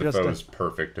kind Willem of Dafoe just is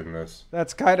perfect in this.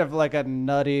 That's kind of like a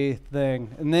nutty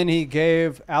thing. And then he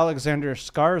gave Alexander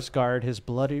Skarsgård his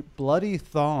bloody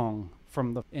thong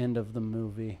from the end of the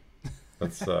movie.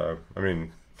 That's I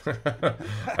mean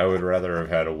I would rather have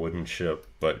had a wooden ship,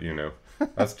 but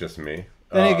that's just me.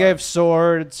 Then he gave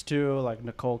swords to like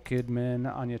Nicole Kidman,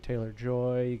 Anya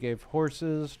Taylor-Joy. He gave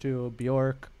horses to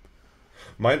Bjork.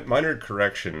 Minor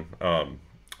correction.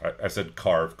 I said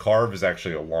carve. Carve is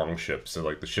actually a long ship. So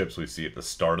like the ships we see at the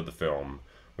start of the film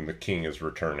when the king is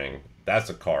returning, that's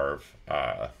a carve.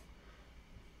 The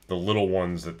little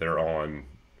ones that they're on,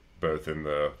 both in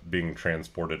the being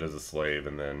transported as a slave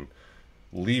and then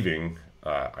leaving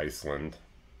Iceland,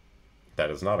 that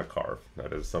is not a carve.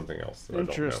 That is something else.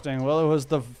 Interesting. Well, it was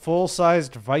the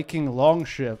full-sized Viking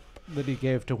longship that he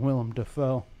gave to Willem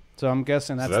Dafoe. So I'm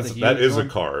guessing that is a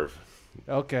carve.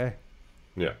 Okay.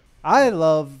 Yeah. I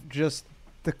love just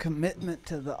the commitment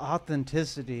to the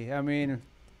authenticity. I mean,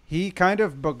 he kind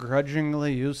of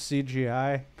begrudgingly used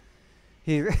CGI.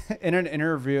 He in an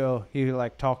interview he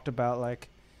like talked about like,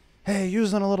 hey,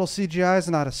 using a little CGI is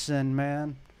not a sin,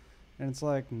 man. And it's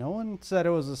like, no one said it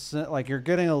was a sin. Like, you're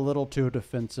getting a little too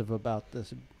defensive about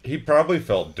this. He probably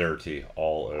felt dirty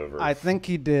all over. I think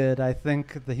he did. I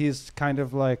think that he's kind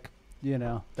of like,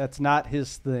 that's not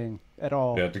his thing at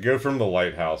all. Yeah, to go from the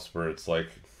lighthouse where it's like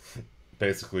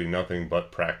basically nothing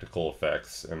but practical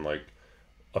effects and like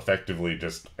effectively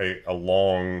just a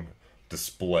long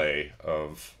display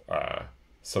of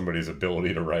somebody's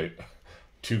ability to write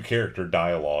 2-character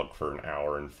dialogue for an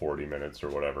hour and 40 minutes or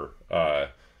whatever.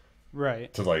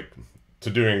 Right. To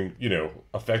doing,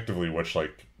 effectively, which,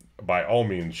 like, by all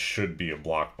means should be a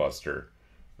blockbuster.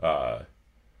 I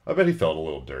bet he felt a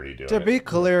little dirty doing it. To be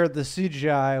clear, the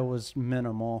CGI was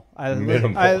minimal. I read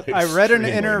an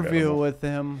Extremely interview minimal. with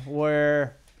him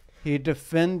where he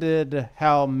defended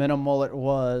how minimal it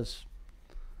was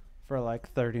for like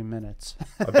 30 minutes.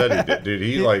 I bet he did.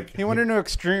 Dude, He went into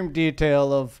extreme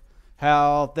detail of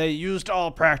how they used all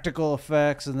practical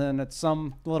effects, and then it's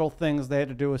some little things they had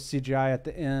to do with CGI at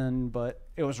the end, but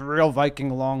it was a real Viking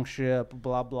longship,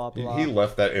 blah, blah, blah. He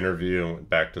left that interview and went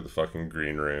back to the fucking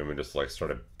green room and just, like,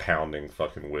 started pounding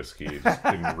fucking whiskey, just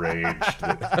enraged.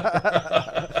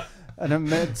 An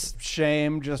immense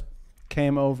shame just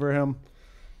came over him.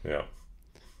 Yeah.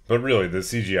 But really, the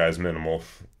CGI is minimal.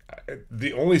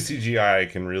 The only CGI I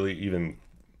can really even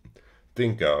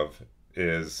think of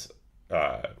is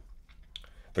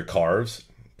the carves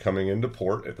coming into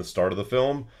port at the start of the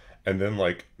film, and then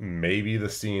like maybe the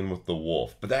scene with the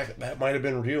wolf. But that might have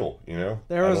been real,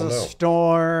 There was a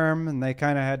storm, and they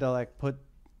kind of had to like put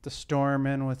the storm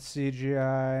in with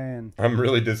CGI, and I'm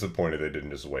really disappointed they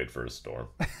didn't just wait for a storm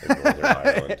in Northern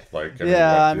Ireland. Like, you they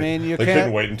can't.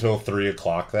 couldn't wait until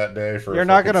 3:00 that day for. You're a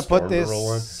not fucking gonna put storm to these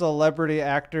roll in. celebrity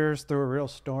actors through a real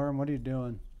storm. What are you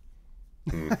doing?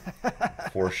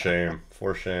 For shame.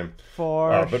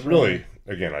 But Really,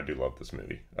 again, I do love this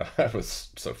movie. I was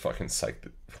so fucking psyched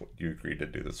that you agreed to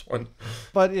do this one.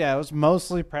 But yeah, it was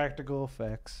mostly practical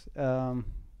effects.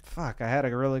 Fuck, I had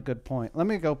a really good point. Let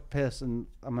me go piss, and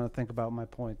I'm going to think about my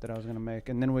point that I was going to make,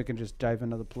 and then we can just dive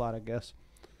into the plot, I guess.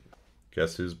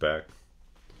 Guess who's back?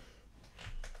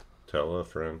 Tell a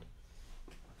friend.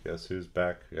 Guess who's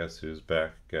back? Guess who's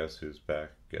back? Guess who's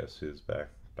back? Guess who's back?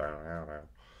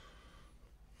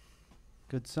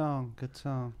 Good song.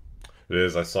 It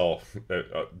is. I saw.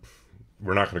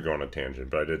 We're not going to go on a tangent,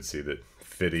 but I did see that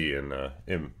Fiddy and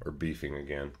Im are beefing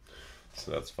again.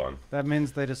 So that's fun. That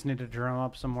means they just need to drum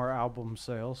up some more album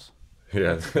sales.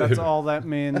 Yeah. That's all that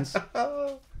means.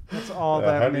 That's all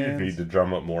that how means. do you need to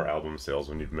drum up more album sales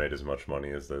when you've made as much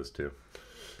money as those two?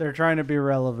 They're trying to be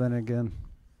relevant again.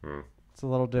 It's a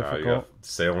little difficult. You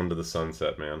sail into the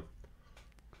sunset, man.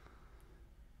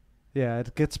 Yeah,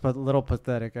 it gets a little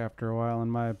pathetic after a while, in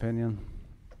my opinion.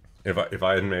 If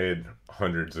I had made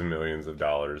hundreds of millions of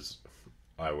dollars,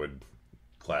 I would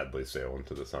gladly sail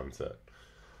into the sunset.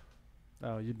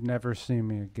 Oh, you'd never see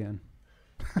me again.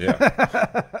 Yeah.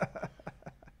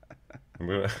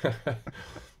 I'm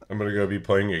gonna go be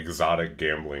playing exotic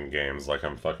gambling games like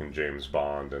I'm fucking James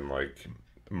Bond and like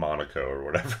Monaco or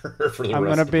whatever for the I'm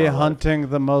rest gonna of be my life. hunting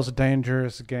the most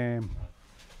dangerous game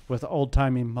with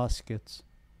old-timey muskets.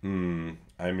 I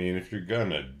mean, if you're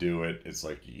gonna do it, it's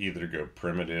like you either go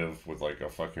primitive with like a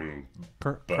fucking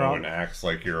bow and axe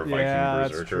like you're a Viking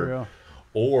Berserker. That's true.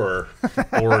 Or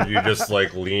you just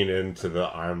like lean into the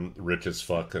I'm rich as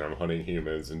fuck and I'm hunting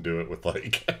humans and do it with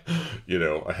like,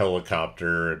 a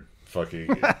helicopter and fucking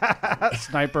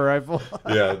sniper rifle.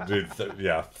 Yeah, dude.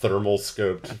 Thermal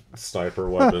scoped sniper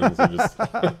weapons. And just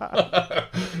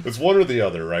it's one or the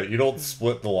other, right? You don't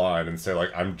split the line and say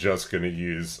like I'm just gonna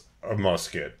use a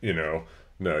musket.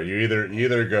 No, you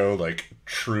either go like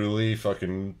truly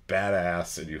fucking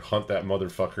badass and you hunt that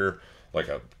motherfucker like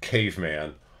a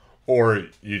caveman. Or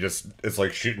it's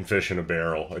like shooting fish in a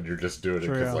barrel, and you're just doing it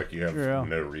because like you have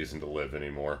no reason to live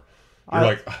anymore. You're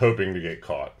like hoping to get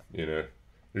caught,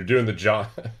 You're doing the job.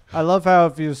 I love how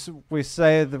if we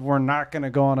say that we're not going to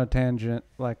go on a tangent,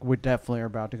 like we definitely are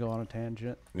about to go on a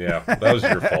tangent. Yeah, that was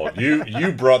your fault.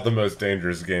 You brought the most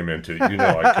dangerous game into it.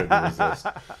 I couldn't resist.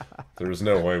 There was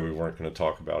no way we weren't going to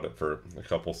talk about it for a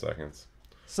couple seconds.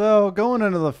 So, going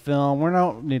into the film, we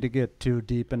don't need to get too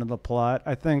deep into the plot.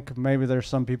 I think maybe there's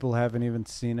some people who haven't even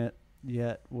seen it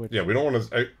yet. Yeah, we don't want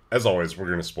to... As always, we're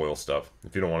going to spoil stuff.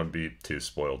 If you don't want to be too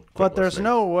spoiled, but there's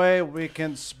no way we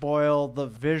can spoil the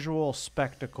visual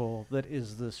spectacle that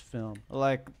is this film.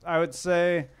 Like, I would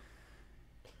say,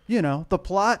 the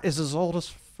plot is as old as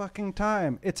fucking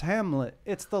time. It's Hamlet.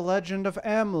 It's the legend of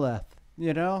Amleth.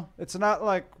 You know? It's not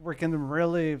like we can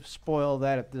really spoil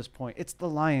that at this point. It's the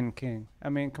Lion King. I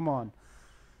mean, come on.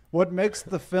 What makes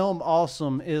the film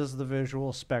awesome is the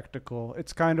visual spectacle.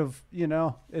 It's kind of, you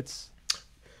know, it's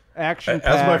action-packed.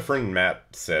 As my friend Matt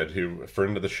said, who a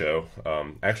friend of the show,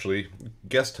 actually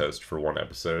guest host for one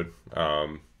episode,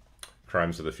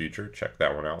 Crimes of the Future. Check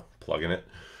that one out. Plugging it.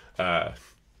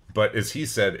 But as he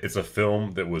said, it's a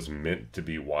film that was meant to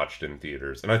be watched in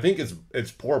theaters. And I think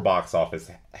its poor box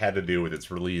office had to do with its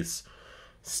release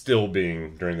still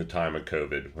being during the time of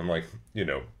COVID. When, like, you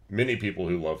know, many people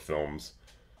who love films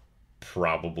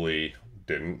probably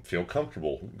didn't feel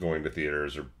comfortable going to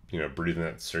theaters or, you know, breathing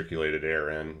that circulated air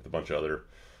in with a bunch of other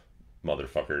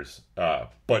motherfuckers.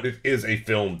 But it is a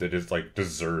film that is, like,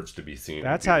 deserves to be seen.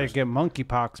 That's how you get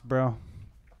monkeypox, bro.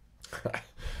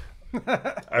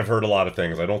 I've heard a lot of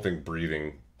things. I don't think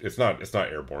breathing. It's not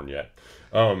airborne yet.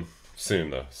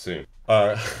 Soon though. Soon.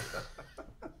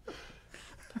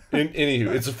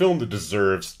 Anywho, it's a film that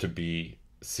deserves to be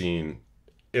seen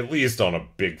at least on a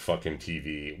big fucking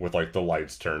TV with like the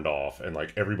lights turned off and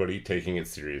like everybody taking it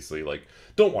seriously. Like,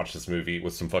 don't watch this movie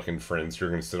with some fucking friends who are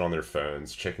gonna sit on their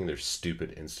phones checking their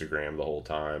stupid Instagram the whole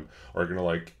time, or gonna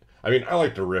like. I mean, I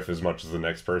like to riff as much as the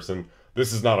next person.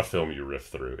 This is not a film you riff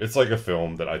through. It's like a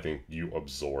film that I think you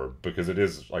absorb because it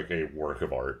is like a work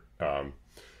of art.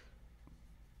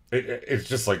 It's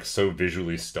just like so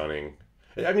visually stunning.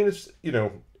 I mean, it's, you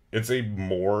know, it's a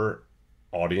more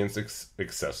audience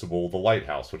accessible The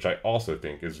Lighthouse, which I also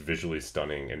think is visually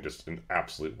stunning and just an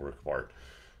absolute work of art.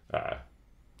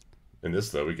 In this,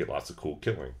 though, we get lots of cool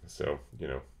killing. So, you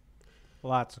know.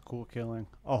 Lots of cool killing.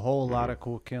 A whole lot of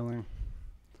cool killing.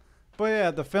 But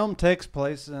yeah, the film takes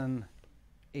place in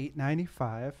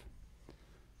 895.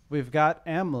 We've got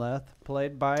Amleth,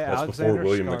 played by That's Alexander before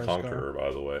William Skarsgård. the Conqueror,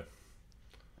 by the way.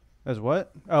 As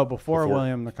what? Oh, before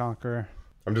William the Conqueror.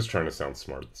 I'm just trying to sound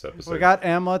smart this episode. We got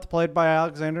Amleth, played by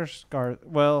Alexander Skarsgård.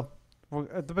 Well,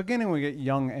 at the beginning we get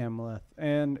young Amleth,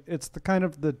 and it's the kind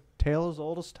of the tale as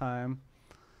old as time.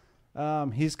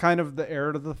 He's kind of the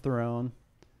heir to the throne.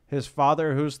 His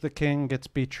father, who's the king, gets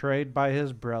betrayed by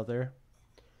his brother.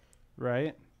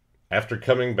 Right? After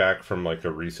coming back from like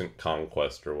a recent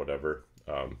conquest or whatever.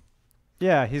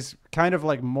 Yeah, he's kind of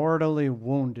like mortally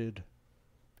wounded.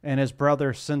 And his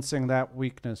brother, sensing that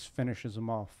weakness, finishes him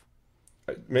off.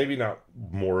 Maybe not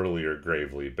mortally or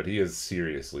gravely, but he is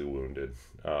seriously wounded.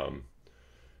 I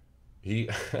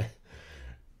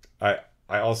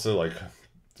also like,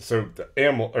 so not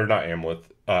Amleth,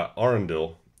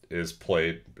 Arundel is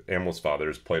played, Amleth's father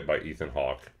is played by Ethan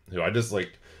Hawke, who I just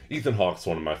like. Ethan Hawke's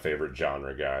one of my favorite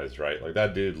genre guys, right? Like,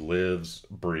 that dude lives,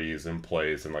 breathes, and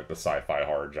plays in like the sci-fi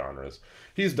horror genres.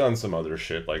 He's done some other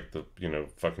shit like the, you know,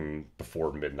 fucking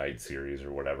Before Midnight series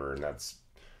or whatever, and that's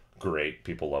great.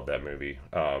 People love that movie.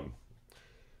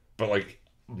 But like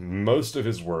most of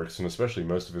his works, and especially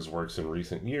most of his works in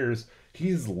recent years,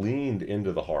 he's leaned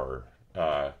into the horror.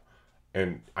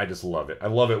 And I just love it. I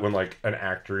love it when like an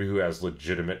actor who has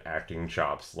legitimate acting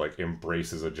chops like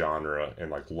embraces a genre and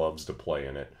like loves to play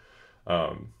in it.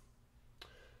 I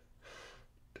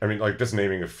mean, like, just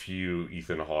naming a few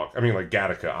Ethan Hawke. I mean, like,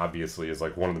 Gattaca obviously is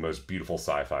like one of the most beautiful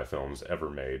sci-fi films ever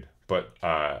made. But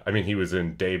I mean, he was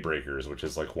in Daybreakers, which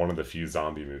is like one of the few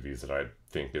zombie movies that I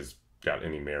think has got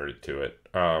any merit to it.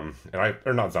 Or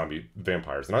not zombie,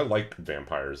 vampires. And I like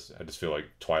vampires. I just feel like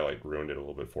Twilight ruined it a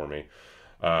little bit for me.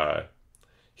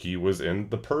 He was in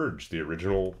The Purge, the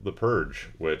original The Purge,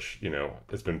 which, you know,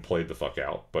 has been played the fuck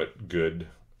out, but good,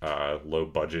 low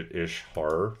budget-ish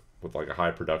horror with like a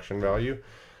high production value.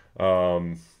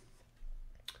 I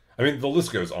mean, the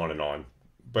list goes on and on,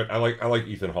 but I like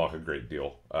Ethan Hawke a great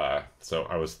deal. So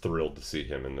I was thrilled to see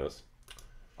him in this.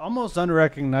 Almost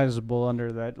unrecognizable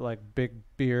under that like big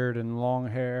beard and long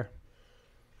hair.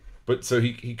 But so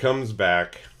he comes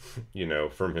back, you know,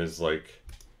 from his like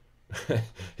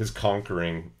his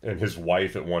conquering, and his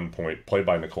wife at one point, played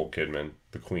by Nicole Kidman,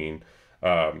 the queen,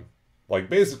 like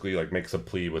basically like makes a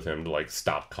plea with him to like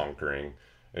stop conquering.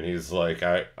 And he's like,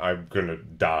 I'm gonna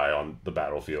die on the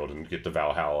battlefield and get to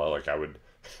Valhalla. Like I would,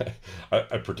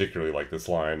 I particularly like this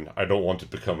line. I don't want to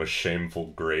become a shameful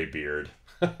graybeard.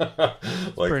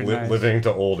 Like nice. Living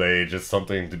to old age is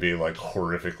something to be like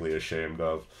horrifically ashamed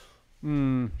of.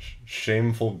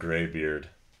 Shameful graybeard.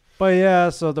 But yeah,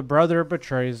 so the brother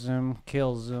betrays him,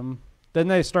 kills him. Then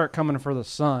they start coming for the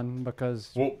son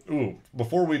because... Well,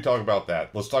 before we talk about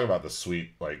that, let's talk about the sweet,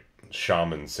 like,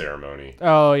 shaman ceremony.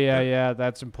 Oh, yeah,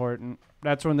 that's important.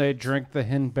 That's when they drink the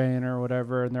henbane or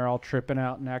whatever, and they're all tripping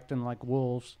out and acting like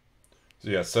wolves.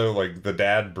 So like the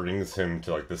dad brings him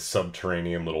to like this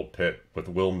subterranean little pit with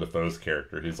Willem Dafoe's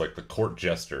character. He's like the court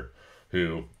jester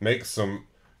who makes some,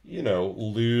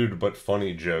 lewd but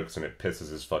funny jokes, and it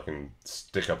pisses his fucking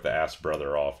stick up the ass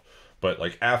brother off. But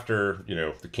like after,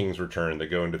 the king's return, they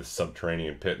go into the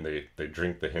subterranean pit and they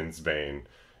drink the Hinsbane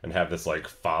and have this like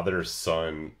father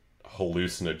son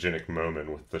hallucinogenic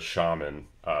moment with the shaman,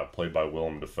 played by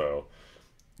Willem Dafoe.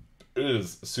 It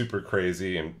is super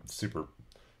crazy and super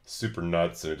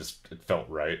nuts, and it felt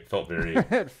right. It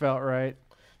felt right.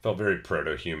 Felt very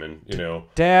proto-human.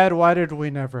 Dad, why did we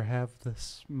never have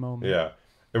this moment? Yeah.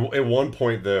 At one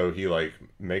point though, he like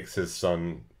makes his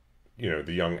son,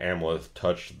 the young Amleth,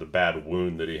 touch the bad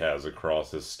wound that he has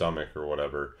across his stomach or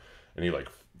whatever, and he like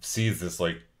sees this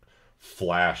like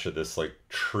flash of this like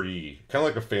tree, kind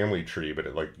of like a family tree, but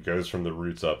it like goes from the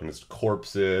roots up, and it's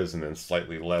corpses, and then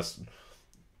slightly less,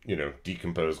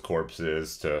 decomposed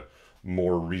corpses to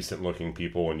more recent looking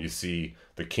people, and you see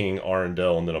the King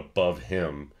Arundel, and then above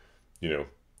him, young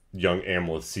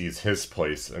Amleth sees his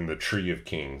place in the Tree of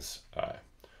Kings,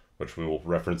 which we will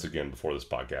reference again before this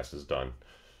podcast is done.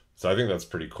 So I think that's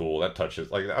pretty cool. That touches,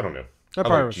 like, I don't know. That I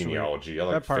part like was genealogy. sweet. I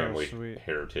like That part family was sweet.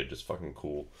 heritage. It's fucking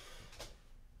cool.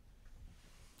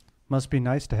 Must be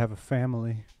nice to have a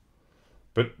family.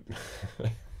 But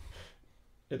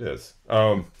it is.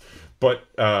 But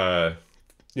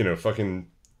fucking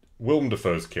Willem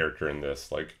Dafoe's character in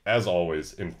this, like, as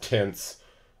always, intense.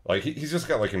 Like, he's just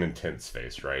got like an intense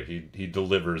face, right? He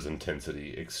delivers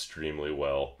intensity extremely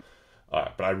well.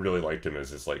 But I really liked him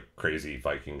as this like crazy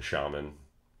Viking shaman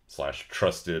 /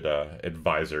 trusted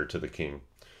advisor to the king.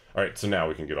 All right, so now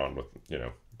we can get on with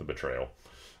the betrayal.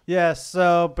 Yeah,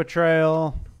 so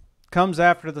betrayal comes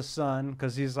after the son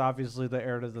because he's obviously the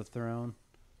heir to the throne.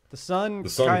 The son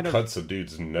kind of cuts a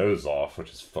dude's nose off,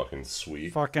 which is fucking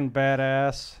sweet. fucking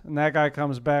badass, and that guy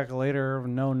comes back later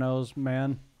with no nose,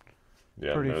 man.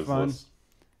 Yeah, Pretty noseless. fun.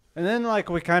 And then like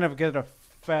we kind of get a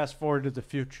fast forward to the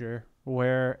future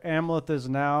where Amleth is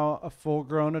now a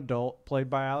full-grown adult, played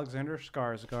by Alexander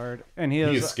Skarsgård, and he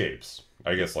escapes.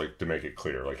 I guess, like, to make it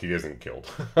clear, like, he isn't killed.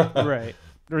 Right.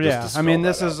 Yeah, I mean,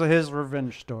 this is out. his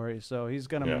revenge story, so he's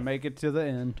going to make it to the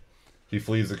end. He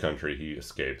flees the country, he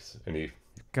escapes, and he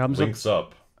becomes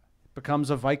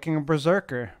a Viking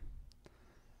berserker.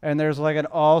 And there's like an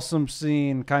awesome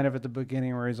scene kind of at the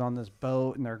beginning where he's on this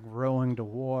boat and they're rowing to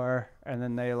war, and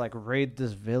then they like raid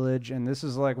this village, and this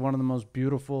is like one of the most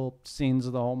beautiful scenes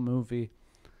of the whole movie.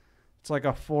 It's like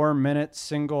a 4-minute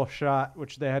single shot,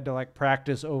 which they had to like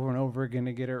practice over and over again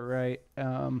to get it right.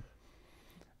 And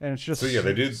it's just they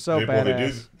do badass. They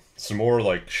do some more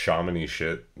like shamany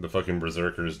shit. The fucking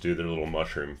berserkers do their little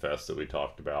mushroom fest that we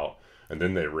talked about, and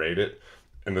then they raid it.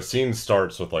 And the scene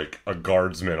starts with like a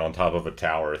guardsman on top of a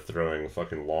tower throwing a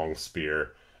fucking long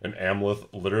spear, and Amleth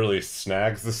literally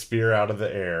snags the spear out of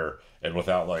the air, and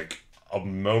without like a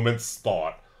moment's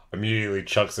thought, immediately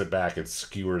chucks it back and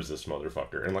skewers this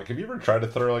motherfucker. And like, have you ever tried to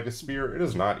throw like a spear? It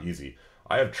is not easy.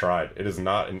 I have tried. It is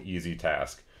not an easy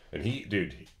task. And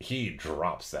he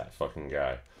drops that fucking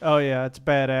guy. Oh yeah, it's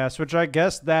badass. Which I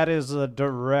guess that is a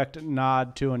direct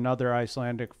nod to another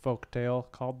Icelandic folktale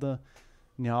called the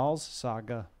Njals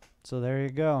saga. So there you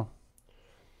go.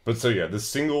 But so yeah, the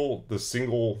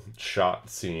single shot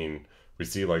scene, we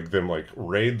see like them like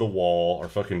raid the wall. Our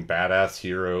fucking badass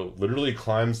hero literally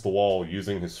climbs the wall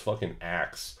using his fucking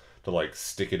axe to like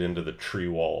stick it into the tree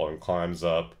wall, and climbs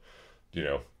up,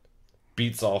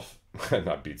 beats off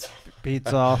not beats off.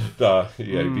 Beats off. He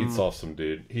beats off some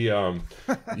dude. He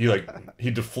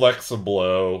deflects a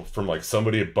blow from like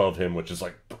somebody above him, which is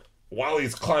like while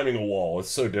he's climbing a wall. It's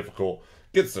so difficult.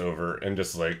 Gets over, and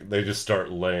just like they just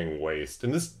start laying waste.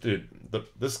 And this dude,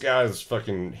 this guy's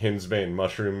fucking Hinsbane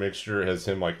mushroom mixture has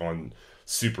him like on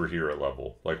superhero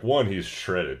level. Like, one, he's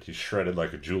shredded. He's shredded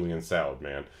like a Julian salad,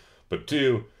 man. But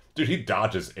two, dude, he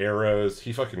dodges arrows.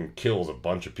 He fucking kills a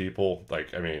bunch of people.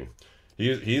 Like, I mean,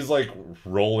 he's like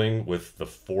rolling with the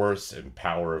force and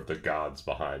power of the gods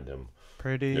behind him.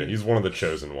 He's one of the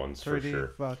chosen ones for sure.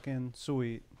 Pretty fucking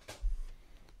sweet.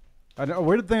 A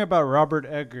weird thing about Robert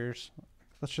Eggers.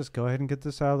 Let's just go ahead and get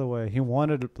this out of the way. He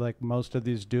wanted like most of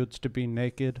these dudes to be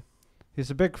naked. He's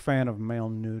a big fan of male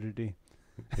nudity.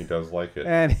 He does like it.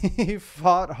 And he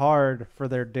fought hard for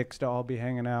their dicks to all be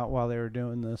hanging out while they were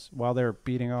doing this, while they were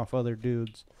beating off other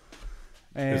dudes.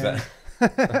 And is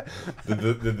that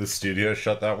did the studio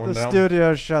shut that one down? The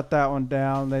studio shut that one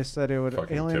down. They said it would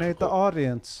Fucking alienate typical. the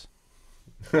audience.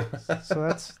 So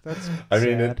that's I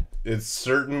mean, sad. it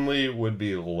certainly would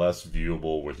be less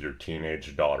viewable with your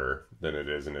teenage daughter than it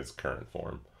is in its current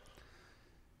form.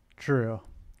 True.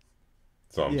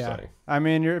 That's all I'm Yeah. saying. I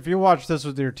mean, if you watch this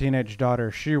with your teenage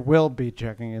daughter, she will be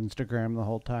checking Instagram the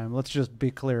whole time. Let's just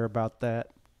be clear about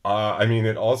that. I mean,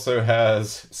 it also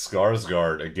has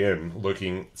Skarsgård again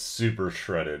looking super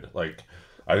shredded. Like,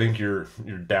 I think you're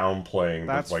downplaying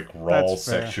That's the like that's raw fair.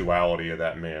 sexuality of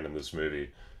that man in this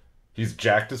movie. He's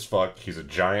jacked as fuck. He's a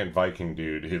giant Viking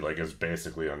dude who like is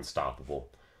basically unstoppable.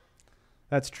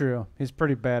 That's true. He's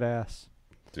pretty badass.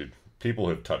 Dude, people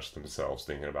have touched themselves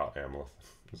thinking about Amleth.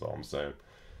 Is all I'm saying.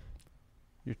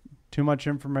 You're too much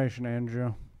information,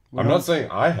 Andrew. I'm not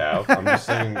saying I have. I'm just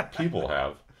saying people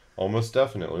have. Almost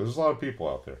definitely. There's a lot of people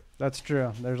out there. That's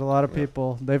true. There's a lot of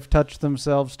people. They've touched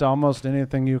themselves to almost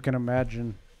anything you can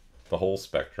imagine. The whole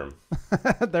spectrum.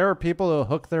 There are people who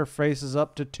hook their faces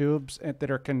up to tubes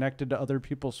that are connected to other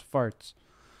people's farts.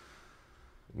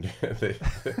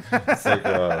 It's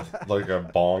like a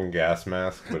bong gas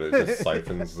mask, but it just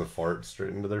siphons the fart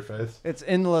straight into their face. It's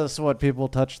endless what people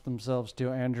touch themselves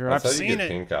to, Andrew. That's I've how you seen get it.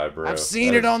 pink eye, bro. I've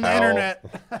seen That it is on the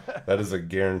internet. That is a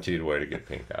guaranteed way to get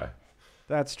pink eye.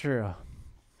 That's true.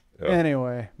 Yep.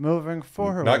 Anyway, moving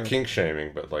forward. Not kink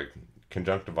shaming, but like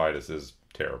conjunctivitis is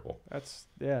terrible. That's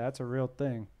a real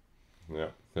thing.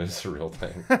 Yeah, it's a real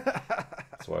thing.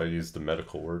 That's why I used the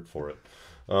medical word for it.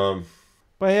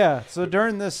 But yeah, so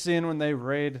during this scene when they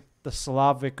raid the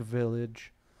Slavic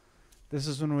village, this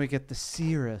is when we get the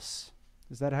Seeress.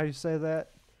 Is that how you say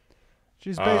that?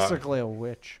 She's basically a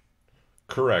witch.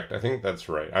 Correct. I think that's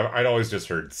right. I'd always just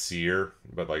heard seer,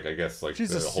 but like I guess like She's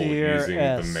the a whole seer-esque. using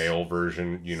the male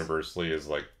version universally is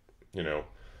like,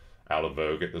 out of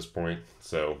vogue at this point.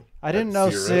 So I didn't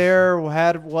know seer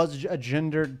was a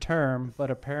gendered term, but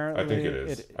apparently I think it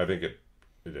is. I think it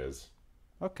is.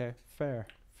 Okay, fair.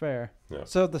 Yeah.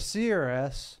 So the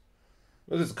Seeress.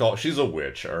 What is it called? She's a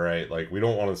witch, all right? Like we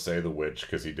don't want to say the witch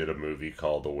because he did a movie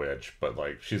called The Witch, but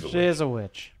like she's a witch. She is a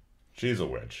witch. She's a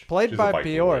witch. Played She's by a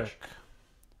Viking Bjork. witch.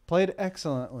 Played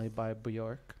excellently by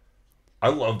Bjork. I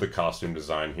love the costume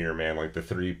design here, man. Like the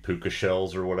 3 puka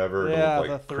shells or whatever. Yeah, look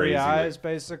like the 3 crazy, eyes, like,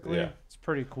 basically. yeah. It's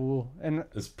pretty cool. And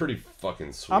it's pretty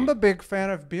fucking sweet. I'm a big fan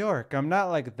of Bjork. I'm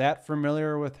not like that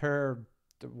familiar with her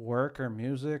work or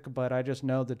music, but I just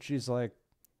know that she's like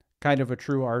kind of a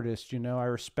true artist, I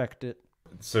respect it.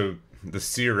 So the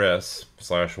seeress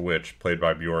 / witch played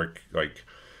by Bjork, like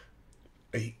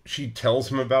she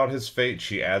tells him about his fate.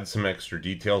 She adds some extra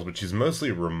details, but she's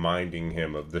mostly reminding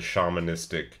him of the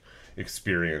shamanistic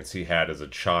experience he had as a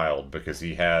child because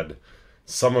he had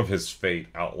some of his fate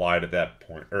outlined at that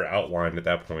point,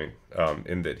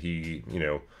 in that he,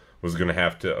 was going to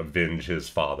have to avenge his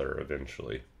father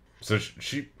eventually. So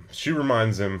she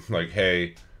reminds him like,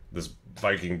 hey, this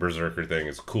Viking Berserker thing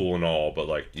is cool and all, but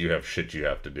like you have shit you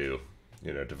have to do,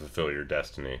 to fulfill your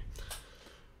destiny.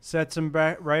 Sets him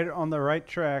back right on the right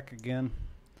track again.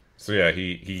 So yeah,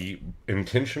 he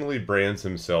intentionally brands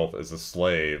himself as a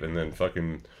slave and then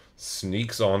fucking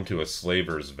sneaks onto a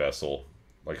slaver's vessel,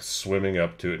 like swimming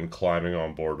up to it and climbing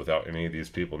on board without any of these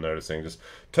people noticing. Just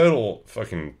total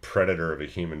fucking predator of a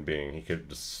human being. He could have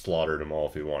just slaughtered them all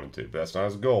if he wanted to, but that's not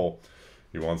his goal.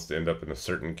 He wants to end up in a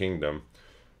certain kingdom,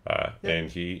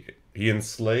 and he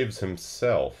enslaves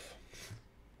himself.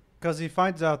 Because he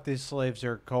finds out these slaves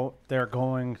they're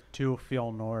going to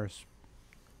Fjolnor's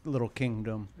little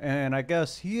kingdom. And I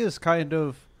guess he is kind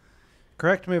of,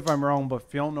 correct me if I'm wrong,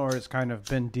 but Fjolnor has kind of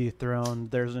been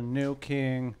dethroned. There's a new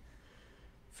king.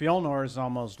 Fjolnor is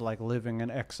almost like living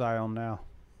in exile now.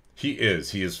 He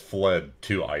is. He has fled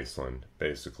to Iceland,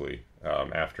 basically,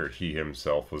 after he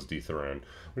himself was dethroned.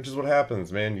 Which is what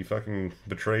happens, man. You fucking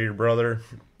betray your brother.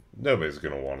 Nobody's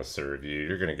going to want to serve you.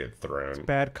 You're going to get thrown. It's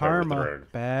bad karma. Overthrown.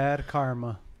 Bad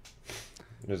karma.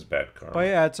 It is bad karma. But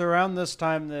yeah, it's around this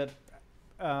time that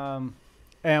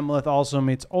Amleth also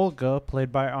meets Olga,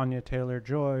 played by Anya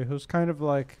Taylor-Joy, who's kind of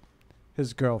like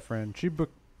his girlfriend. She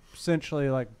essentially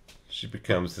like... She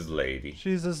becomes his lady.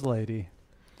 She's his lady.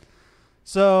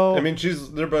 So... I mean,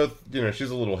 they're both, she's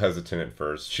a little hesitant at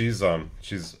first. She's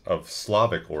of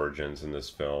Slavic origins in this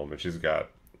film, and she's got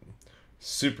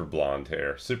super blonde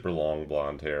hair, super long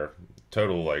blonde hair,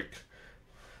 total like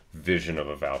vision of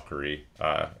a Valkyrie,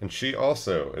 and she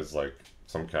also is like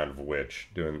some kind of witch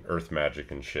doing earth magic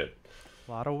and shit.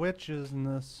 A lot of witches in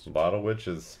this. A lot of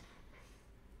witches.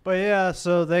 But yeah,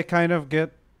 so they kind of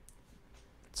get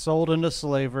sold into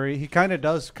slavery. He kind of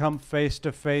does come face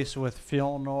to face with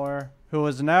Fjolnor, who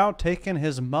has now taken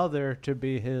his mother to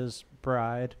be his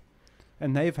bride,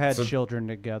 and they've had children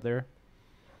together.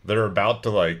 They're about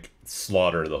to like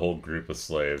slaughter the whole group of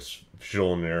slaves.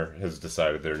 Fjolnir has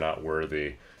decided they're not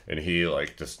worthy, and he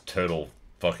like just total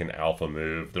fucking alpha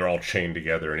move. They're all chained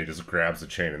together, and he just grabs the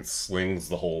chain and slings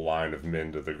the whole line of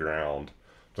men to the ground.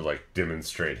 to like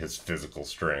demonstrate his physical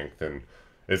strength, and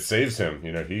it saves him.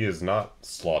 You know, he is not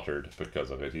slaughtered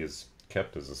because of it. He is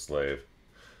kept as a slave.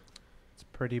 It's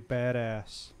pretty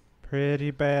badass.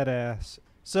 Pretty badass.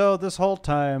 So this whole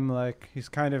time, like, he's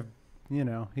kind of,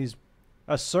 he's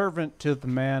a servant to the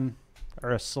man,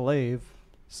 or a slave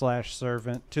slash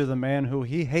servant to the man who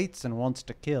he hates and wants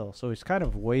to kill. So he's kind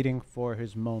of waiting for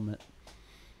his moment.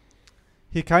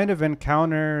 He kind of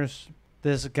encounters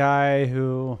this guy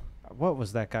who, what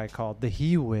was that guy called? The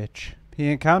He Witch.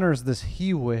 He encounters this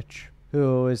He Witch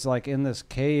who is like in this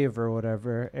cave or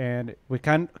whatever, and we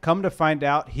come to find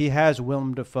out he has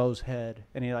Willem Dafoe's head,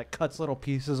 and he like cuts little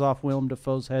pieces off Willem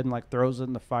Dafoe's head and like throws it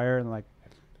in the fire, and like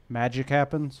magic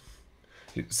happens.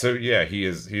 So yeah, he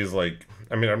is like,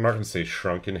 I mean, I'm not gonna say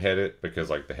shrunken headed because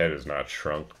like the head is not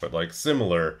shrunk, but like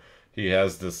similar. He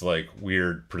has this like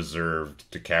weird preserved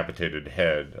decapitated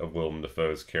head of Willem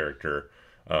Dafoe's character,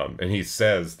 and he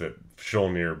says that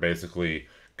Fjolnir basically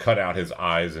cut out his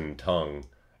eyes and tongue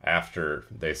after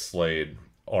they slayed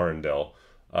Arundel,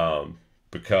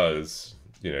 because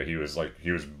he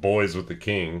was boys with the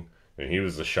king and he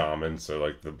was the shaman, so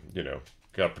like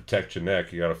gotta protect your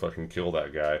neck, you gotta fucking kill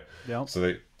that guy. Yep.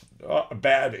 So a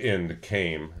bad end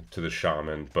came to the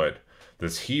shaman, but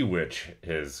this He Witch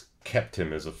has kept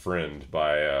him as a friend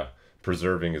by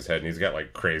preserving his head, and he's got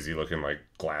like crazy looking like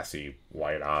glassy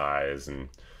white eyes and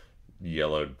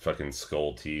yellowed fucking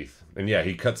skull teeth. And yeah,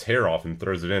 he cuts hair off and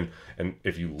throws it in. And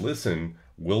if you listen,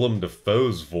 Willem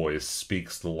Dafoe's voice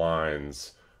speaks the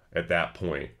lines at that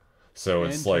point. So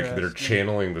it's like they're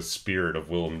channeling the spirit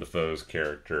of Willem Dafoe's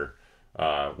character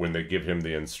when they give him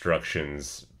the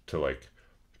instructions to like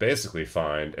basically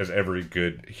find, as every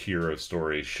good hero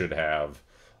story should have,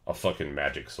 a fucking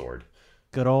magic sword.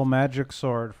 Good old magic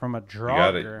sword from a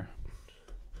Draugr.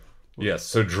 Yes,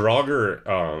 so Draugr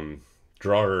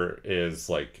is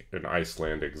like an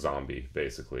Icelandic zombie,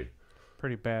 basically.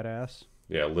 Pretty badass.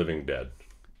 Yeah, living dead.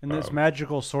 And this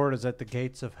magical sword is at the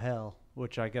gates of hell,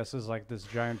 which I guess is like this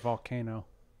giant volcano.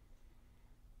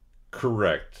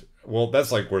 Correct. Well,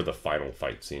 that's like where the final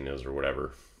fight scene is or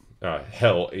whatever.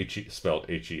 Hell, spelled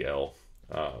Hel.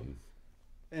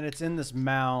 And it's in this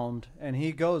mound, and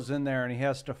he goes in there and he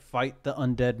has to fight the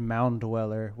undead mound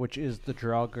dweller, which is the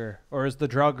Draugr. Or is the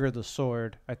Draugr the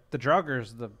sword? The Draugr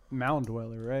is the mound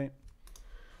dweller, right?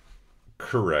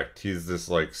 Correct. He's this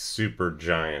like super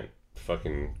giant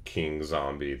fucking king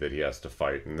zombie that he has to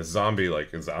fight. And the zombie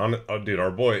like is on, dude,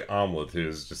 our boy Omelette,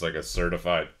 who's just like a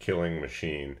certified killing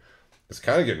machine, is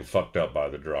kind of getting fucked up by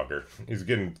the Draugr. He's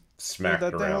getting smacked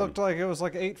around. That thing looked like it was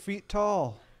like 8 feet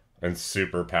tall. And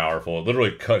super powerful. It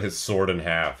literally cut his sword in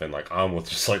half, and like Omelette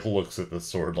just like looks at the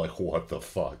sword like, what the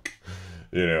fuck?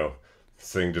 This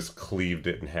thing just cleaved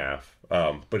it in half.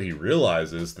 But he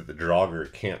realizes that the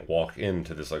Draugr can't walk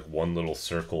into this like one little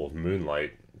circle of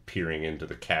moonlight peering into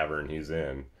the cavern he's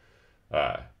in.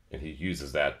 And he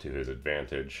uses that to his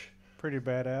advantage. Pretty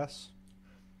badass.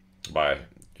 By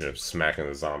smacking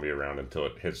the zombie around until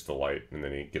it hits the light, and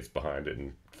then he gets behind it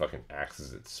and fucking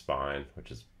axes its spine, which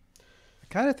is...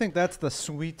 I kind of think that's the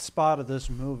sweet spot of this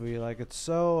movie. Like, it's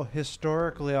so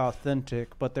historically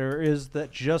authentic, but there is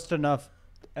that just enough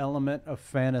element of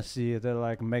fantasy that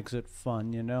like makes it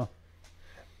fun,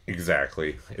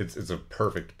 Exactly. It's a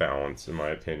perfect balance in my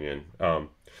opinion.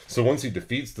 So once he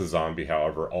defeats the zombie,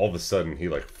 however, all of a sudden he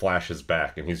like flashes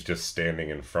back and he's just standing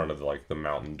in front of like the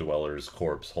mountain dweller's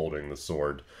corpse holding the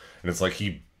sword, and it's like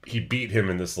he beat him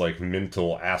in this like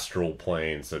mental astral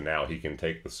plane, so now he can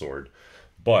take the sword,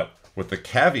 but with the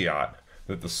caveat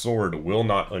that the sword will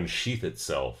not unsheath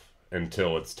itself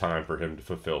until it's time for him to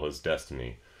fulfill his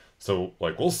destiny. So,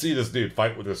 like, we'll see this dude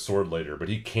fight with his sword later, but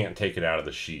he can't take it out of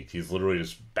the sheath. He's literally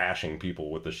just bashing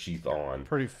people with the sheath on.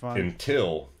 Pretty fun.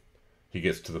 Until he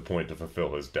gets to the point to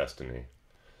fulfill his destiny.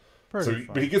 Pretty fun.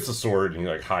 But he gets the sword and he,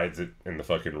 like, hides it in the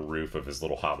fucking roof of his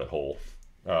little hobbit hole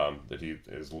that he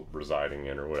is residing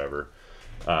in or whatever.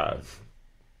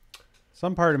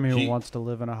 Some part of me wants to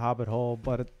live in a hobbit hole,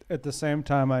 but at the same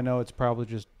time, I know it's probably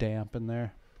just damp in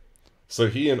there. So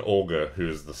he and Olga, who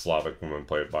is the Slavic woman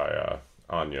played by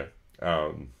Anya,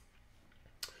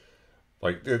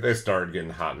 like they started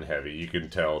getting hot and heavy. You can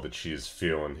tell that she's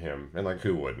feeling him, and like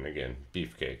who wouldn't? Again,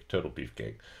 beefcake, total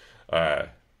beefcake.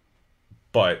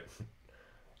 But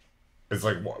it's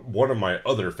like one of my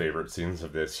other favorite scenes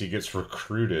of this. He gets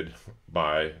recruited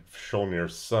by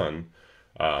Fjolnir's son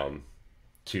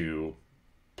to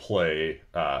play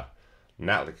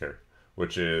Natliker,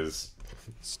 which is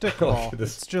stickball.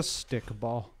 It's just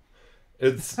stickball.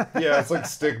 It's it's like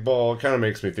stickball. It kind of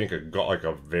makes me think of like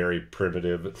a very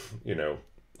primitive,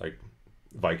 like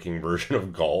Viking version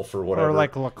of golf or whatever. Or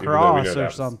like Even though we know lacrosse or that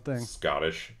was something.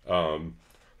 Scottish.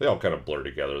 They all kind of blur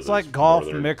together. It's Those like golf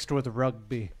northern. mixed with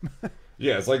rugby.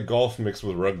 Yeah, it's like golf mixed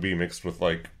with rugby mixed with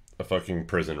like a fucking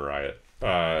prison riot.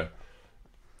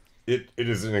 It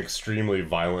is an extremely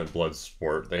violent blood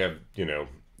sport. They have,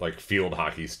 like field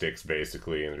hockey sticks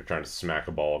basically, and they're trying to smack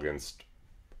a ball against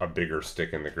a bigger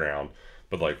stick in the ground.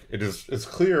 But like it's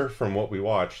clear from what we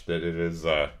watched that it is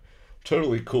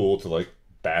totally cool to like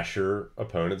bash your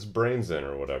opponent's brains in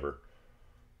or whatever.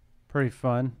 Pretty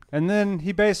fun. And then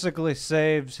he basically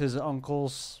saves his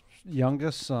uncle's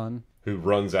youngest son. Who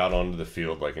runs out onto the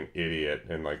field like an idiot,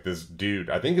 and like this dude,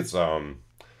 I think it's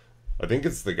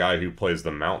the guy who plays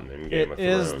the mountain in Game of Thrones.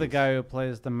 It is the guy who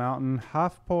plays the mountain,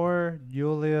 Hafpor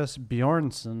Julius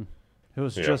Bjornsson, who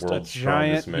is just a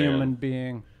giant human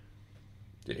being.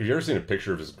 Have you ever seen a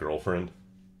picture of his girlfriend?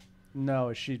 No,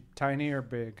 is she tiny or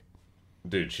big?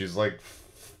 Dude, she's like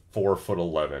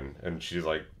 4'11", and she's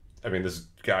like, I mean, this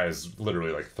guy is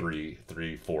literally like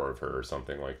 4 of her or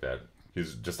something like that.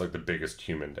 He's just like the biggest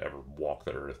human to ever walk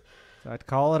the earth. I'd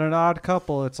call it an odd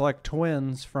couple. It's like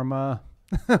twins from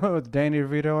with Danny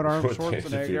DeVito and Arnold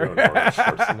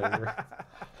Schwarzenegger.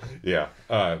 Yeah,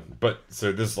 but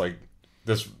so this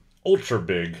ultra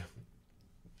big,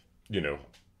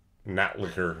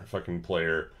 Natlicker fucking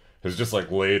player has just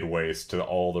like laid waste to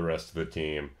all the rest of the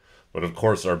team. But of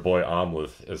course, our boy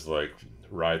Amleth is like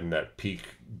riding that peak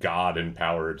god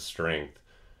empowered strength,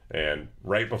 and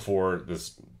right before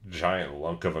this giant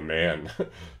lunk of a man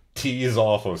tees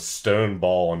off a stone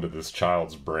ball into this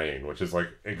child's brain, which is like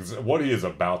what he is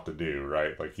about to do,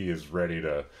 right? Like he is ready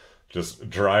to just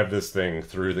drive this thing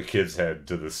through the kid's head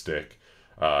to the stick.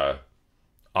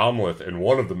 Amleth, in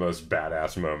one of the most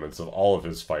badass moments of all of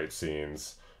his fight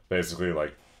scenes, basically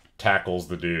like tackles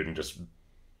the dude and just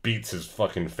beats his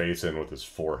fucking face in with his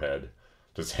forehead.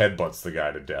 Just headbutts the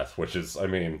guy to death, which is, I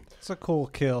mean... It's a cool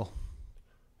kill.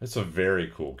 It's a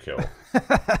very cool kill.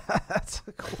 That's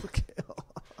a cool kill.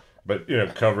 But,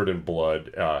 covered in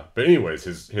blood. But anyways,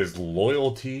 his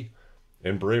loyalty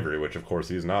and bravery, which of course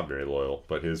he's not very loyal,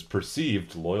 but his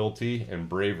perceived loyalty and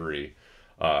bravery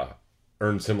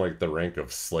earns him like the rank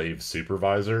of slave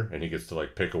supervisor, and he gets to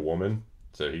like pick a woman.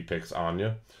 So he picks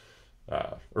Anya,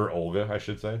 or Olga, I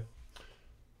should say.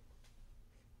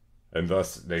 And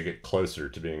thus they get closer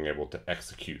to being able to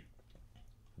execute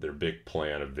their big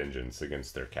plan of vengeance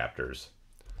against their captors.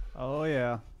 Oh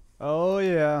yeah. Oh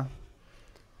yeah.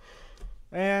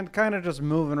 And kind of just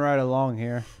moving right along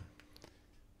here.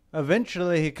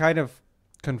 Eventually he kind of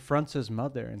confronts his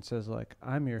mother and says like,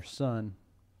 I'm your son.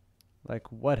 Like,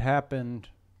 what happened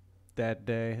that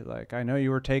day? Like, I know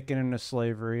you were taken into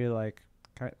slavery. Like,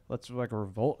 let's like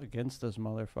revolt against this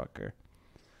motherfucker.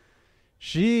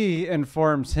 She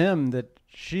informs him that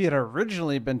she had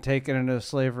originally been taken into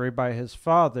slavery by his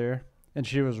father, and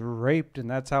she was raped, and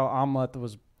that's how Amleth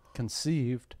was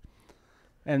conceived.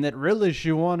 And that really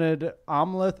she wanted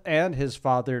Amleth and his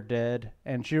father dead,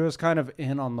 and she was kind of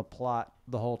in on the plot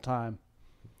the whole time.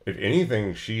 If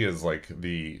anything, she is like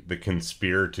the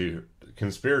conspirator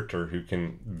who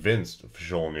convinced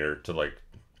Fjolnir to like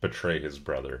betray his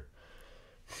brother.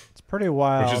 It's pretty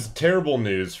wild. Which is terrible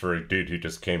news for a dude who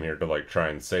just came here to like try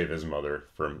and save his mother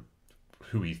from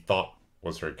who he thought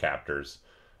was her captors.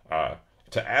 To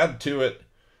add to it,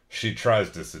 she tries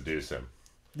to seduce him.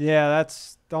 Yeah,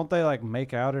 don't they like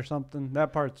make out or something?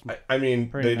 That part's I mean,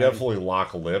 they nice. definitely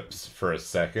lock lips for a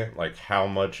second. Like how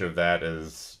much of that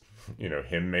is,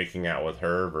 him making out with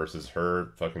her versus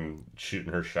her fucking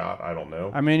shooting her shot? I don't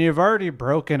know. I mean, you've already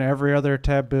broken every other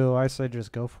taboo. I say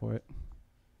just go for it.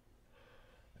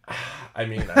 I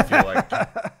mean, I feel like,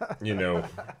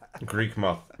 Greek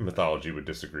mythology would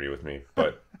disagree with me,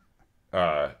 but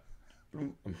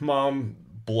mom,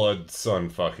 blood, son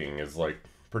fucking is like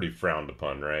pretty frowned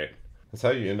upon, right? That's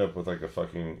how you end up with like a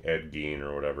fucking Ed Gein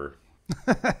or whatever.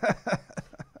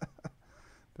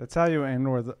 That's how you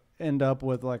end up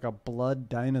with like a blood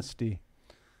dynasty.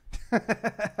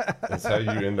 That's how you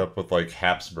end up with like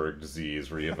Habsburg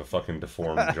disease, where you have a fucking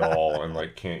deformed jaw and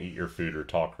like can't eat your food or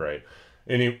talk right.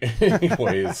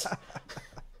 Anyways.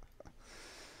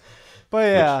 But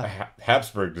yeah.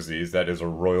 Habsburg disease, that is a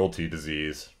royalty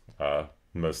disease,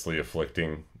 mostly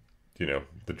afflicting, the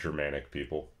Germanic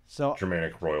people. So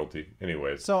Germanic royalty.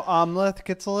 Anyways. So Amleth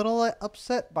gets a little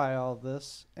upset by all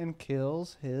this and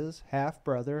kills his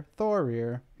half-brother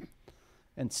Thorir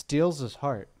and steals his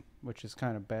heart, which is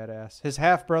kind of badass. His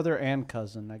half-brother and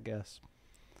cousin, I guess.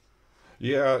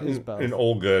 Yeah, and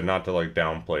Olga, not to like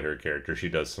downplay her character, she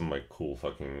does some like cool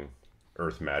fucking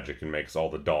earth magic and makes all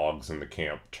the dogs in the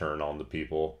camp turn on the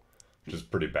people, which is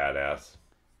pretty badass.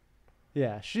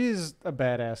 Yeah, she's a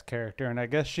badass character, and I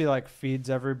guess she like feeds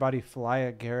everybody fly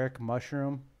agaric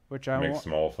mushroom, which I Makes want.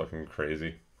 them all fucking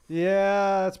crazy.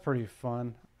 Yeah, that's pretty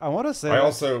fun. I want to say I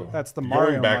also, that's the going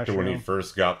Mario back to when he mushroom.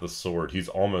 first got the sword, he's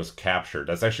almost captured.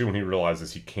 That's actually when he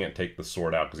realizes he can't take the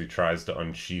sword out because he tries to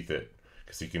unsheath it.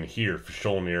 Because he can hear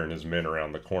Fjolnir and his men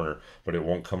around the corner, but it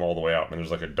won't come all the way out. And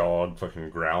there's like a dog fucking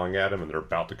growling at him, and they're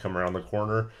about to come around the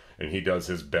corner, and he does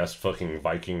his best fucking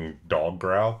Viking dog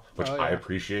growl, which Oh I yeah,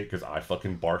 appreciate because I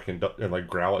fucking bark and like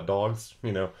growl at dogs.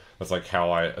 That's like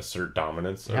how I assert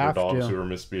dominance you over have dogs to. who are You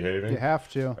misbehaving.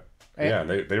 have to. And, Yeah,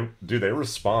 and they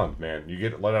respond, man. You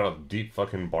get let out a deep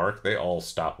fucking bark, they all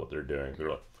stop what they're doing. They're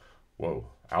like, "Whoa,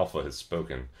 Alpha has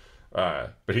spoken."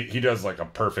 But he does like a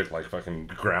perfect like fucking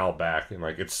growl back, and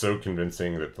like it's so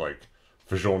convincing that like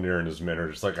Fjolnir and his men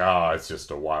are just like, ah, it's just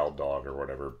a wild dog or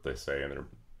whatever they say, and they're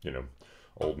you know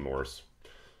Old Norse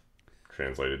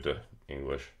translated to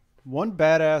English. one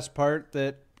badass part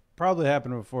that probably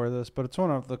happened before this, but it's one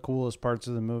of the coolest parts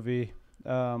of the movie.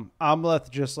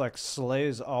 Amleth just like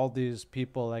slays all these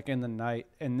people like in the night,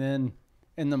 and then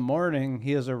in the morning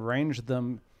he has arranged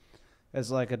them as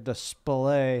like a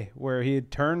display where he had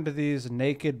turned these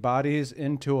naked bodies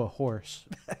into a horse.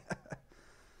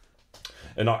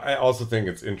 And I also think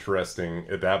it's interesting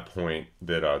at that point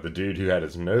that the dude who had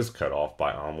his nose cut off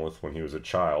by Amleth when he was a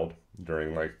child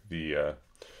during like the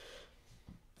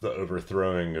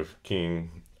overthrowing of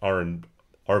King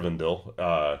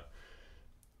Arvindil,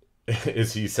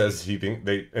 is he says he think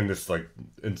they and this like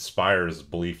inspires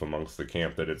belief amongst the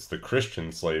camp that it's the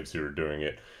Christian slaves who are doing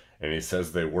it, and he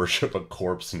says they worship a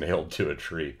corpse nailed to a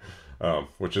tree,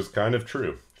 which is kind of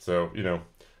true. So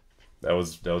that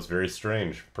was very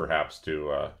strange, perhaps,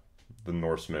 to the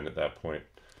Norsemen at that point.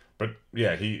 But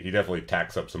yeah, he definitely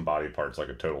tacks up some body parts like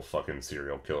a total fucking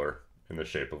serial killer in the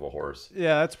shape of a horse.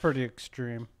 Yeah, that's pretty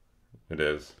extreme. It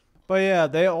is. But yeah,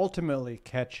 they ultimately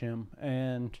catch him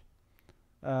and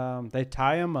they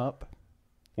tie him up.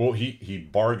 Well, he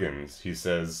bargains. He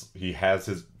says he has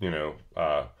his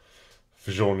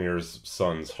Fjolnir's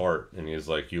son's heart, and he's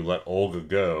like, "You let Olga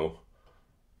go,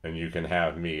 and you can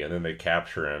have me." And then they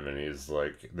capture him, and he's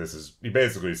like, "This is." He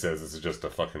basically says, "This is just a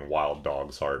fucking wild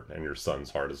dog's heart, and your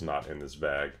son's heart is not in this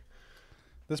bag."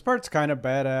 This part's kind of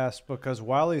badass because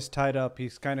while he's tied up,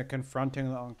 he's kind of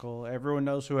confronting the uncle. Everyone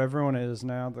knows who everyone is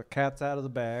now. The cat's out of the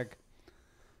bag.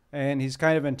 And he's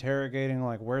kind of interrogating,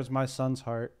 like, where's my son's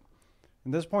heart?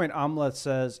 At this point, Amlet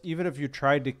says, even if you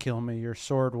tried to kill me, your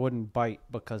sword wouldn't bite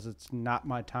because it's not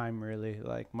my time, really.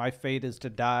 Like, my fate is to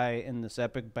die in this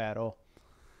epic battle.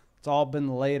 It's all been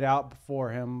laid out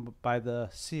before him by the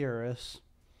Seeress,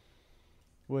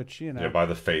 which, Yeah, by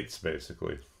the fates,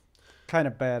 basically. kind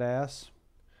of badass.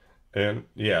 And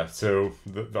yeah, so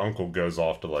the uncle goes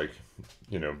off to like,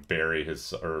 bury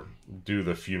his or do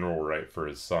the funeral rite for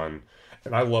his son.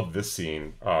 And I love this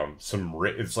scene.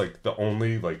 It's like the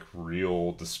only like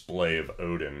real display of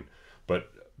Odin,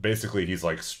 but basically he's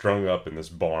like strung up in this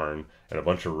barn, and a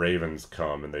bunch of ravens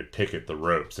come and they picket the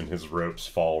ropes, and his ropes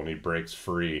fall and he breaks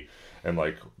free. And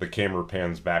like the camera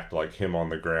pans back to like him on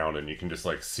the ground, and you can just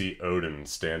like see Odin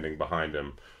standing behind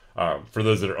him. For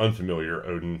those that are unfamiliar,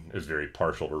 Odin is very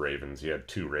partial to ravens. He had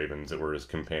two ravens that were his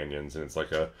companions, and it's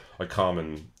like a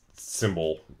common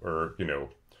symbol or,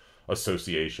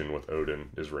 association with Odin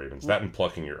is ravens. That and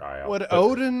plucking your eye out. Would But,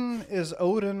 Odin is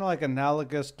Odin like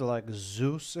analogous to like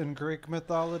Zeus in Greek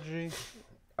mythology?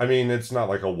 I mean, it's not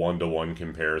like a one-to-one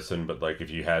comparison, but like if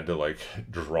you had to like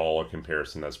draw a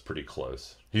comparison, that's pretty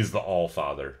close. He's the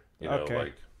All-Father, Okay.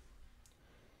 like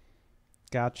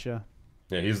Gotcha.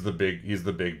 yeah, he's the big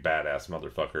badass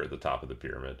motherfucker at the top of the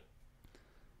pyramid.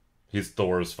 He's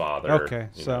Thor's father. Okay,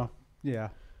 so yeah,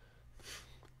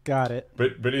 got it.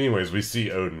 But anyways, we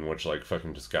see Odin, which like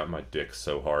fucking just got my dick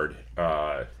so hard.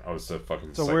 I was so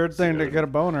fucking. It's a psyched weird see thing to Odin. get a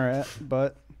boner at,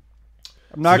 but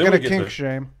I'm not then gonna we get kink the-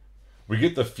 shame. We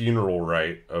get the funeral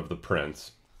rite of the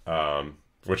prince,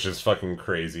 which is fucking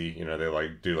crazy. They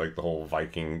like do like the whole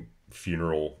Viking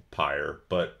funeral pyre,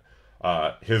 but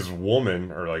his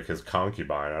woman or like his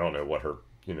concubine, I don't know what her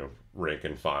rank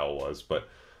and file was, but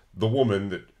the woman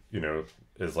that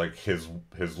is like his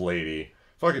lady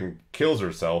fucking kills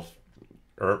herself,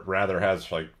 or rather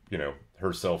has like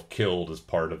herself killed as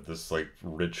part of this like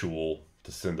ritual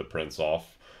to send the prince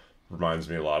off. Reminds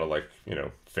me a lot of like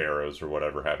pharaohs or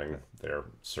whatever having their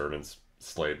servants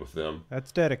slayed with them.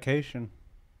 That's dedication.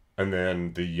 And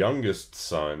then the youngest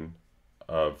son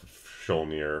of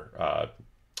Fjolnir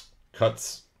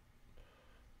cuts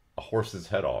a horse's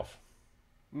head off,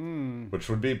 which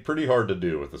would be pretty hard to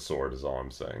do with a sword, is all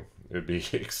I'm saying. It would be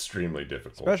extremely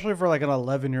difficult. Especially for like an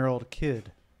 11-year-old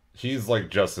kid. he's like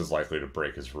just as likely to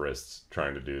break his wrists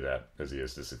trying to do that as he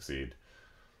is to succeed.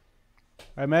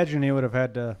 I imagine he would have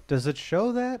had to. Does it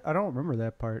show that? I don't remember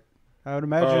that part. I would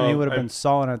imagine he would have been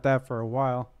sawing at that for a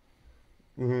while.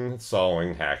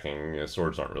 Sawing, hacking,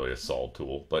 swords aren't really a saw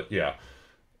tool, but yeah.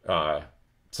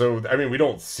 So I mean, we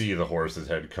don't see the horse's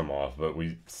head come off, but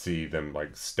we see them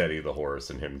like steady the horse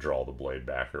and him draw the blade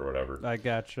back or whatever. I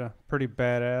gotcha. Pretty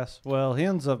badass. Well, he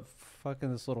ends up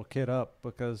fucking this little kid up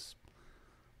because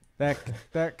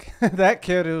that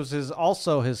kid who's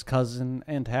also his cousin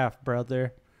and half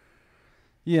brother.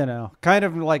 You know, kind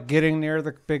of like getting near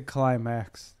the big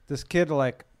climax. This kid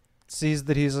like sees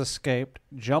that he's escaped,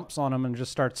 jumps on him, and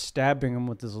just starts stabbing him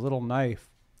with his little knife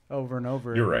over and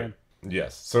over You're again. right.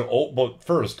 Yes. So, but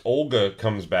first, Olga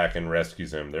comes back and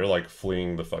rescues him. They're like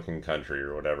fleeing the fucking country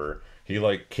or whatever. He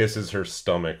like kisses her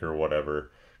stomach or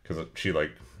whatever because she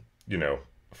like,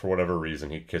 for whatever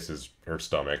reason, he kisses her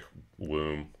stomach,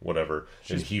 womb, whatever.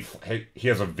 And he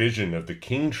has a vision of the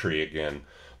king tree again,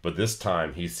 but this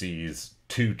time he sees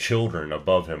two children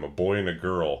above him, a boy and a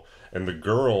girl, and the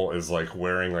girl is like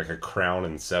wearing like a crown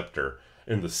and scepter.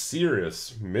 And the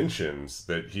Sirius mentions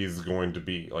that he's going to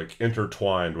be like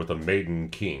intertwined with a maiden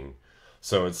king.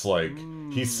 So it's like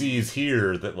he sees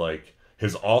here that like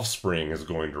his offspring is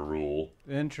going to rule.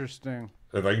 Interesting.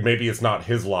 And like maybe it's not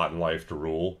his lot in life to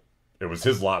rule. It was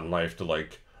his lot in life to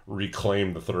like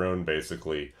reclaim the throne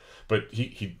basically. But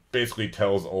he basically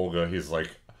tells Olga, he's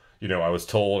like, I was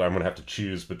told I'm going to have to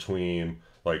choose between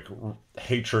like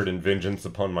hatred and vengeance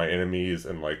upon my enemies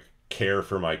and like care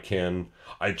for my kin.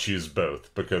 I choose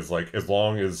both because like as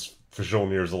long as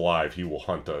Fjolnir's alive, he will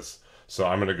hunt us. So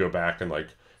I'm going to go back and like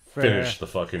finish the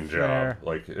fucking job.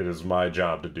 Like it is my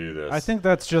job to do this. I think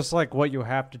that's just like what you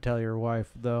have to tell your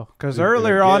wife though, because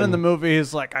earlier on in the movie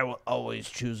he's like, I will always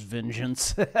choose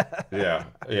vengeance. yeah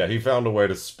he found a way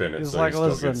to spin it. He's so like, he still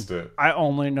listen, gets to, I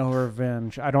only know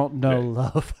revenge, I don't know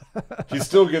love. he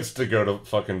still gets to go to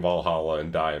fucking Valhalla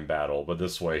and die in battle, but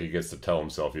this way he gets to tell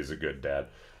himself he's a good dad.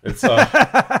 It's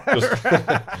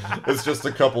it's just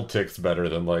a couple ticks better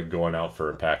than like going out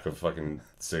for a pack of fucking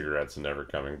cigarettes and never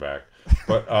coming back.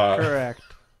 But Correct.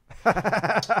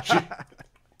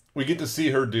 We get to see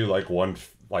her do like one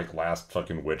like last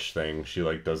fucking witch thing. She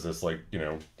like does this like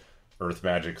earth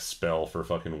magic spell for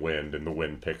fucking wind, and the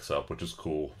wind picks up, which is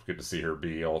cool. We get to see her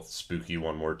be all spooky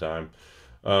one more time.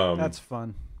 That's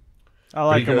fun. I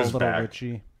like him a little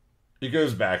witchy. He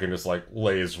goes back and just like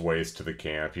lays waste to the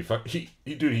camp.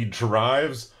 He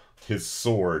drives his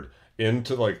sword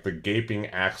into like the gaping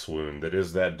axe wound that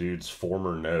is that dude's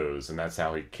former nose, and that's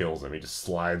how he kills him. He just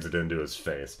slides it into his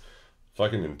face.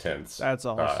 Fucking intense. That's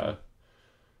awesome.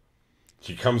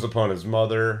 He comes upon his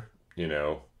mother,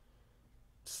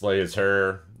 slays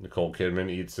her. Nicole Kidman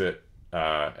eats it,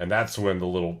 and that's when the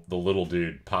little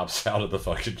dude pops out of the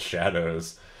fucking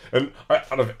shadows. And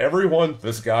out of everyone,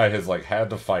 this guy has like had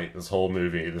to fight this whole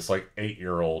movie. This like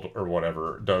 8-year-old or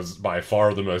whatever does by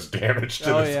far the most damage to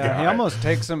this guy. He almost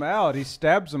takes him out. He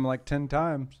stabs him like 10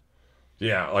 times.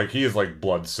 Yeah, like he is like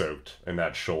blood soaked in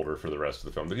that shoulder for the rest of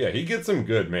the film. But yeah, he gets him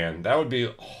good, man. That would be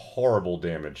horrible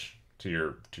damage to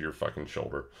your fucking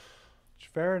shoulder.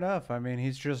 Fair enough. I mean,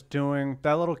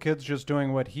 that little kid's just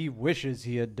doing what he wishes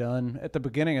he had done at the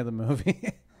beginning of the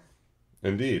movie.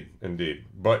 Indeed. And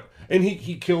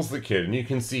he kills the kid, and you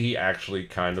can see he actually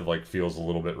kind of like feels a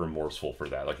little bit remorseful for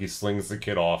that. Like he slings the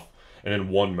kid off, and in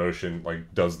one motion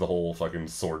like does the whole fucking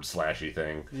sword slashy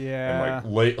thing. Yeah.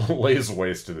 And like lays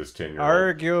waste to this 10-year-old.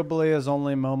 Arguably his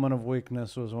only moment of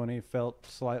weakness was when he felt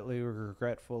slightly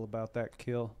regretful about that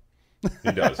kill.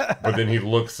 He does. But then he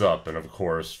looks up, and of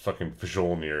course fucking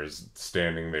Fjolnir is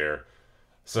standing there.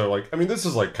 So, like, I mean, this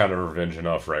is, like, kind of revenge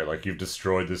enough, right? Like, you've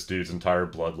destroyed this dude's entire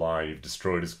bloodline. You've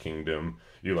destroyed his kingdom.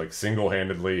 You, like,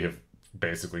 single-handedly have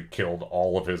basically killed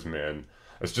all of his men.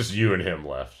 It's just you and him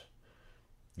left.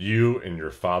 You and your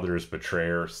father's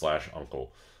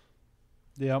betrayer/uncle.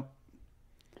 Yep.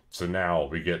 So now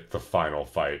we get the final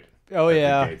fight. Oh,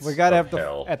 yeah. We got to have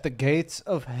at the gates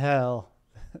of hell.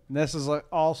 This is an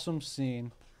awesome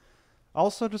scene.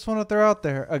 Also, just want to throw out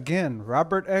there, again,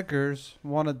 Robert Eggers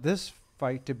wanted this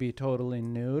fight to be totally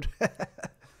nude.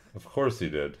 Of course he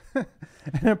did.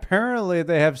 And apparently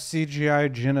they have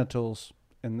CGI genitals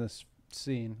in this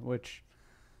scene, which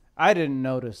I didn't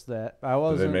notice that.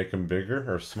 Did they make them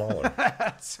bigger or smaller?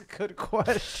 That's a good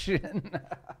question.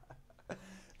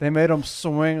 They made them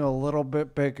swing a little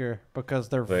bit bigger because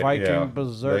they're Viking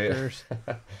berserkers.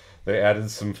 They added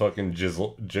some fucking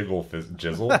jiggle physics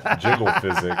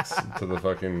to the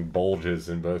fucking bulges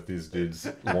in both these dudes'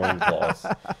 loincloths.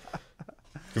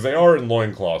 Because they are in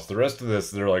loincloths. The rest of this,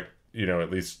 they're like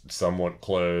at least somewhat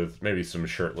clothed, maybe some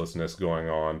shirtlessness going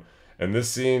on. And this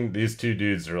scene, these two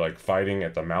dudes are like fighting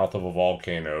at the mouth of a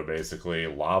volcano, basically,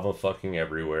 lava fucking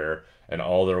everywhere, and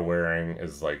all they're wearing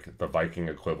is like the Viking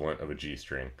equivalent of a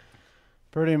G-string.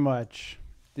 Pretty much.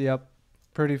 Yep.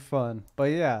 Pretty fun.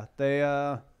 But yeah, they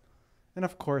and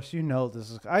of course I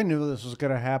knew this was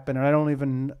gonna happen,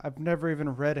 and I've never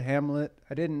even read Hamlet.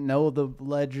 I didn't know the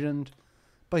legend.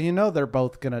 But they're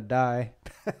both gonna die.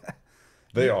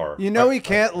 They are. He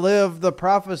can't live. The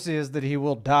prophecy is that he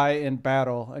will die in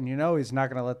battle, and he's not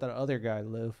gonna let that other guy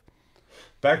live.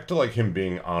 Back to like him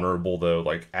being honorable though,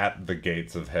 like at the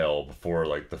gates of hell before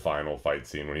like the final fight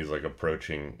scene when he's like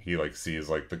approaching, he like sees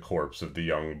like the corpse of the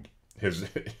young his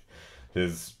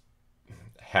his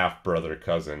half brother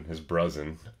cousin, his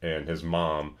bruzin, and his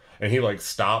mom, and he like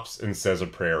stops and says a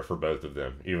prayer for both of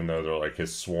them, even though they're like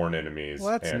his sworn enemies.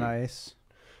 Well, that's nice.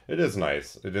 It is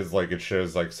nice. It is like it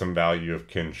shows like some value of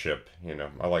kinship.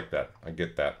 I like that. I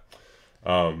get that.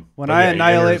 When I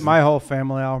annihilate my whole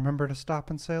family, I'll remember to stop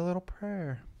and say a little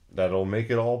prayer. That'll make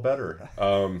it all better.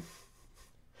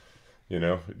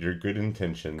 Your good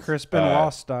intentions. Chris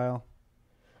Benoit style.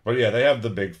 But yeah, they have the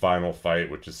big final fight,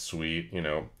 which is sweet.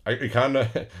 I kind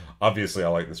of obviously I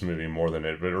like this movie more than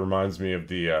it, but it reminds me of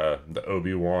the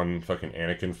Obi-Wan fucking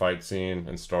Anakin fight scene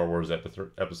in Star Wars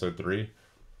Episode 3.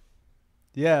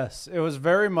 Yes, it was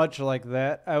very much like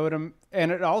that.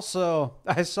 And it also,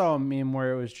 I saw a meme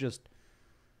where it was just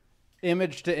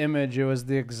image to image. It was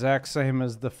the exact same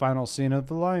as the final scene of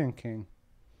The Lion King.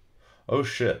 Oh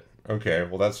shit. Okay,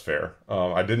 well that's fair.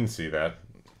 I didn't see that.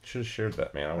 Should have shared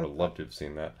that, man. I would have loved to have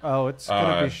seen that. Oh, it's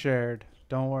gonna be shared.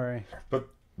 Don't worry. But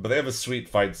they have a sweet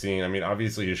fight scene. I mean,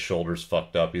 obviously his shoulder's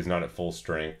fucked up. He's not at full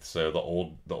strength, so the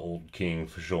old king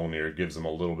Fjolnir gives him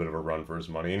a little bit of a run for his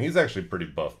money, and he's actually pretty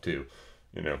buff too.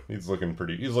 He's looking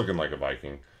like a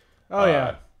Viking. Oh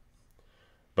yeah.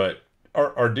 But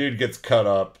our dude gets cut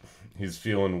up. He's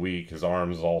feeling weak. His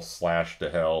arm's all slashed to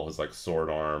hell. His like sword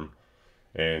arm,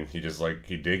 and he just like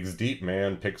he digs deep,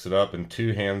 man. Picks it up and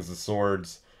two hands the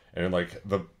swords, and like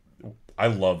I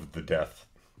love the death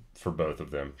for both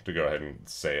of them. To go ahead and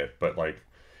say it, but like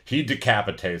he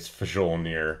decapitates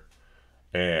Fjolnir,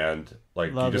 and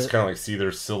like you just kind of like see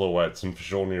their silhouettes, and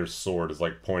Fjolnir's sword is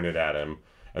like pointed at him.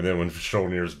 And then when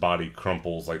Fjolnir's body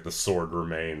crumples, like the sword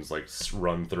remains like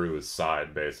run through his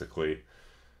side, basically.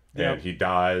 Yep. And he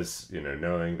dies,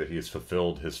 knowing that he has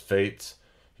fulfilled his fate.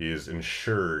 He is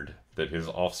ensured that his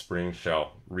offspring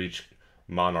shall reach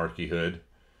monarchyhood.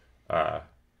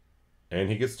 And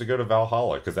he gets to go to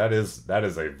Valhalla, because that is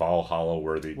a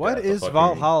Valhalla-worthy death. What is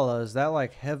Valhalla? Is that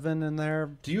like heaven in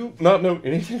there? Do you not know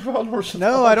anything about Norse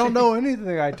mythology? No, I don't know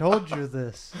anything. I told you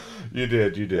this. You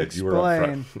did. Explain. You were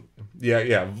upfront.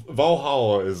 Yeah.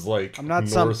 Valhalla is like I'm not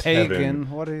Norse some pagan. Heaven,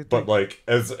 what do you think? But like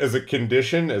as a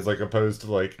condition, as like opposed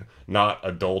to like not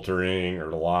adultering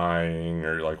or lying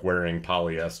or like wearing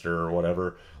polyester or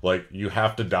whatever, like you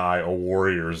have to die a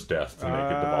warrior's death to make it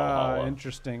to Valhalla.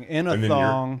 Interesting. In a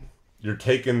thong. You're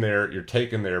taken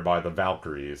there by the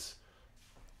Valkyries.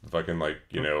 Fucking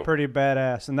pretty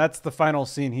badass. And that's the final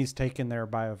scene. He's taken there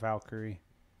by a Valkyrie.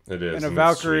 It is. And a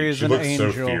Valkyrie is an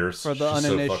angel so fierce. For the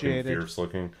uninitiated. So fucking fierce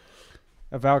looking.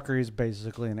 A Valkyrie is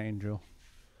basically an angel.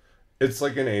 It's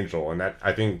like an angel, and that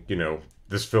I think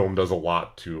this film does a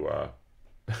lot to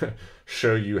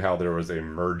show you how there was a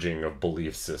merging of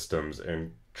belief systems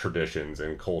and traditions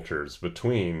and cultures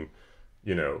between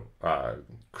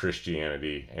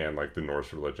Christianity and like the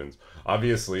Norse religions.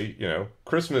 Obviously,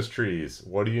 Christmas trees.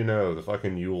 What do you know? The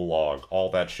fucking Yule log. All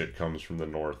that shit comes from the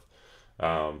North.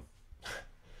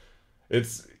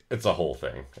 It's a whole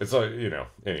thing. It's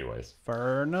anyways.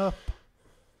 Fair enough.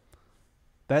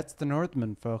 That's the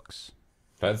Northman, folks.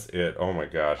 That's it. Oh my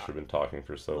gosh, I've been talking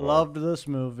for so long. Loved this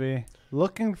movie.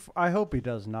 I hope he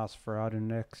does Nosferatu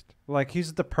next. Like,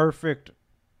 he's the perfect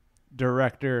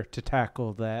director to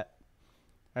tackle that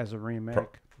as a remake.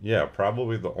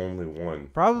 Probably the only one.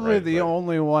 Probably the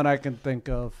only one I can think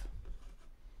of.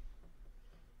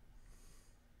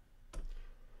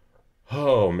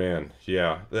 Oh man,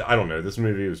 yeah. I don't know. This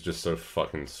movie was just so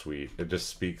fucking sweet. It just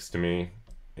speaks to me,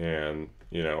 and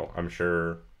I'm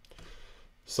sure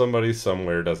somebody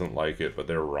somewhere doesn't like it, but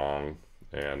they're wrong,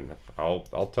 and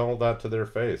I'll tell that to their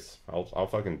face. I'll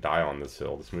fucking die on this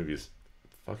hill. This movie's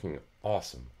fucking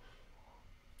awesome.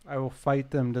 I will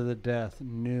fight them to the death,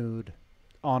 nude,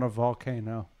 on a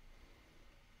volcano.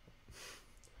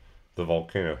 The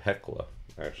volcano Hekla.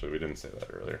 Actually, we didn't say that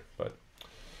earlier, but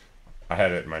I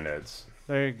had it in my notes.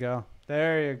 There you go.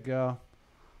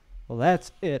 Well,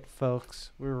 that's it, folks.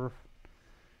 We're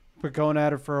going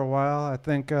at it for a while. I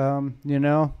think,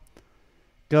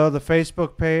 Go to the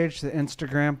Facebook page, the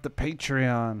Instagram, the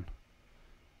Patreon.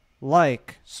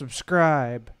 Like,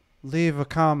 subscribe, leave a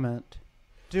comment.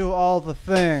 Do all the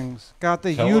things. Got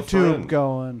the Tell a YouTube friend.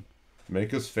 going.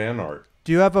 Make us fan art.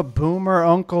 Do you have a boomer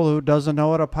uncle who doesn't know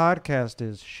what a podcast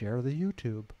is? Share the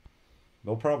YouTube.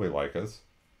 They'll probably like us.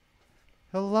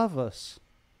 He'll love us.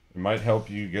 It might help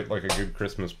you get like a good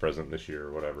Christmas present this year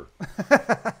or whatever.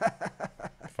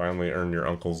 Finally earn your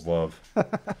uncle's love.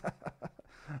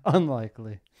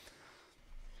 Unlikely.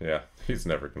 Yeah, he's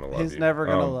never going to love you. He's never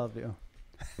going to love you.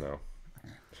 No.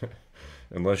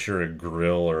 Unless you're a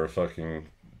grill or a fucking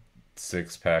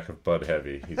 6-pack of Bud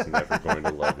Heavy, he's never going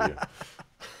to love you.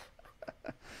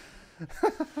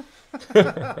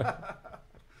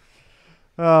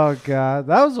 Oh, God.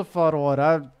 That was a fun one.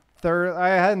 I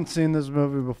hadn't seen this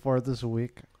movie before this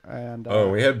week. And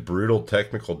we had brutal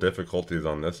technical difficulties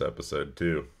on this episode,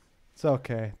 too. It's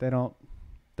okay. They don't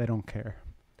care.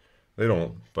 They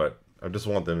don't, but I just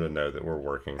want them to know that we're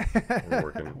working.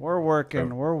 We're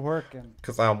working.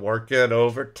 Because I'm working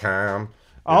overtime.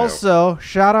 Also,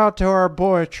 shout out to our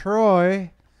boy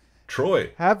Troy.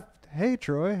 Troy. Hey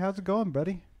Troy, how's it going,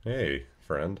 buddy? Hey,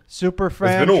 friend. Super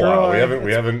fan. It's been a Troy. while.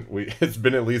 It's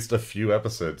been at least a few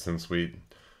episodes since we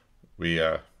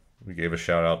gave a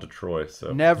shout out to Troy.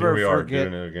 So Never here we forget, are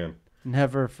doing it again.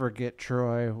 Never forget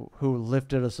Troy, who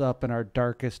lifted us up in our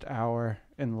darkest hour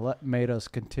and made us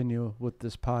continue with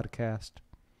this podcast.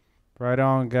 Right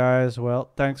on, guys. Well,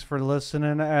 thanks for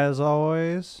listening, as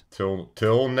always. Till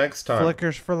next time.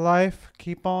 Flickers for life.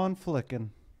 Keep on flicking.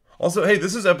 Also, hey,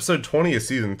 this is episode 20 of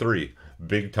season 3.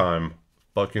 Big time.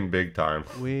 Fucking big time.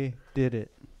 We did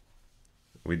it.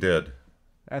 We did.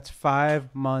 That's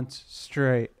 5 months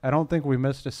straight. I don't think we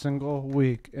missed a single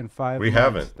week in 5 months.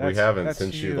 We haven't That's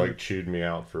since huge. you chewed me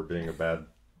out for being a bad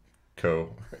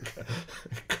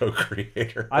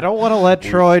co-creator. I don't want to let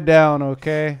Troy down,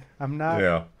 okay? I'm not.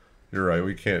 Yeah, you're right.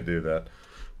 We can't do that.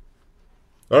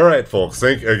 All right, folks.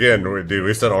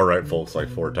 We said all right, folks, like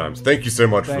 4 times. Thank you so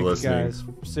much for listening. Thank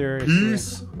you, guys. Seriously.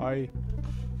 Peace. Bye.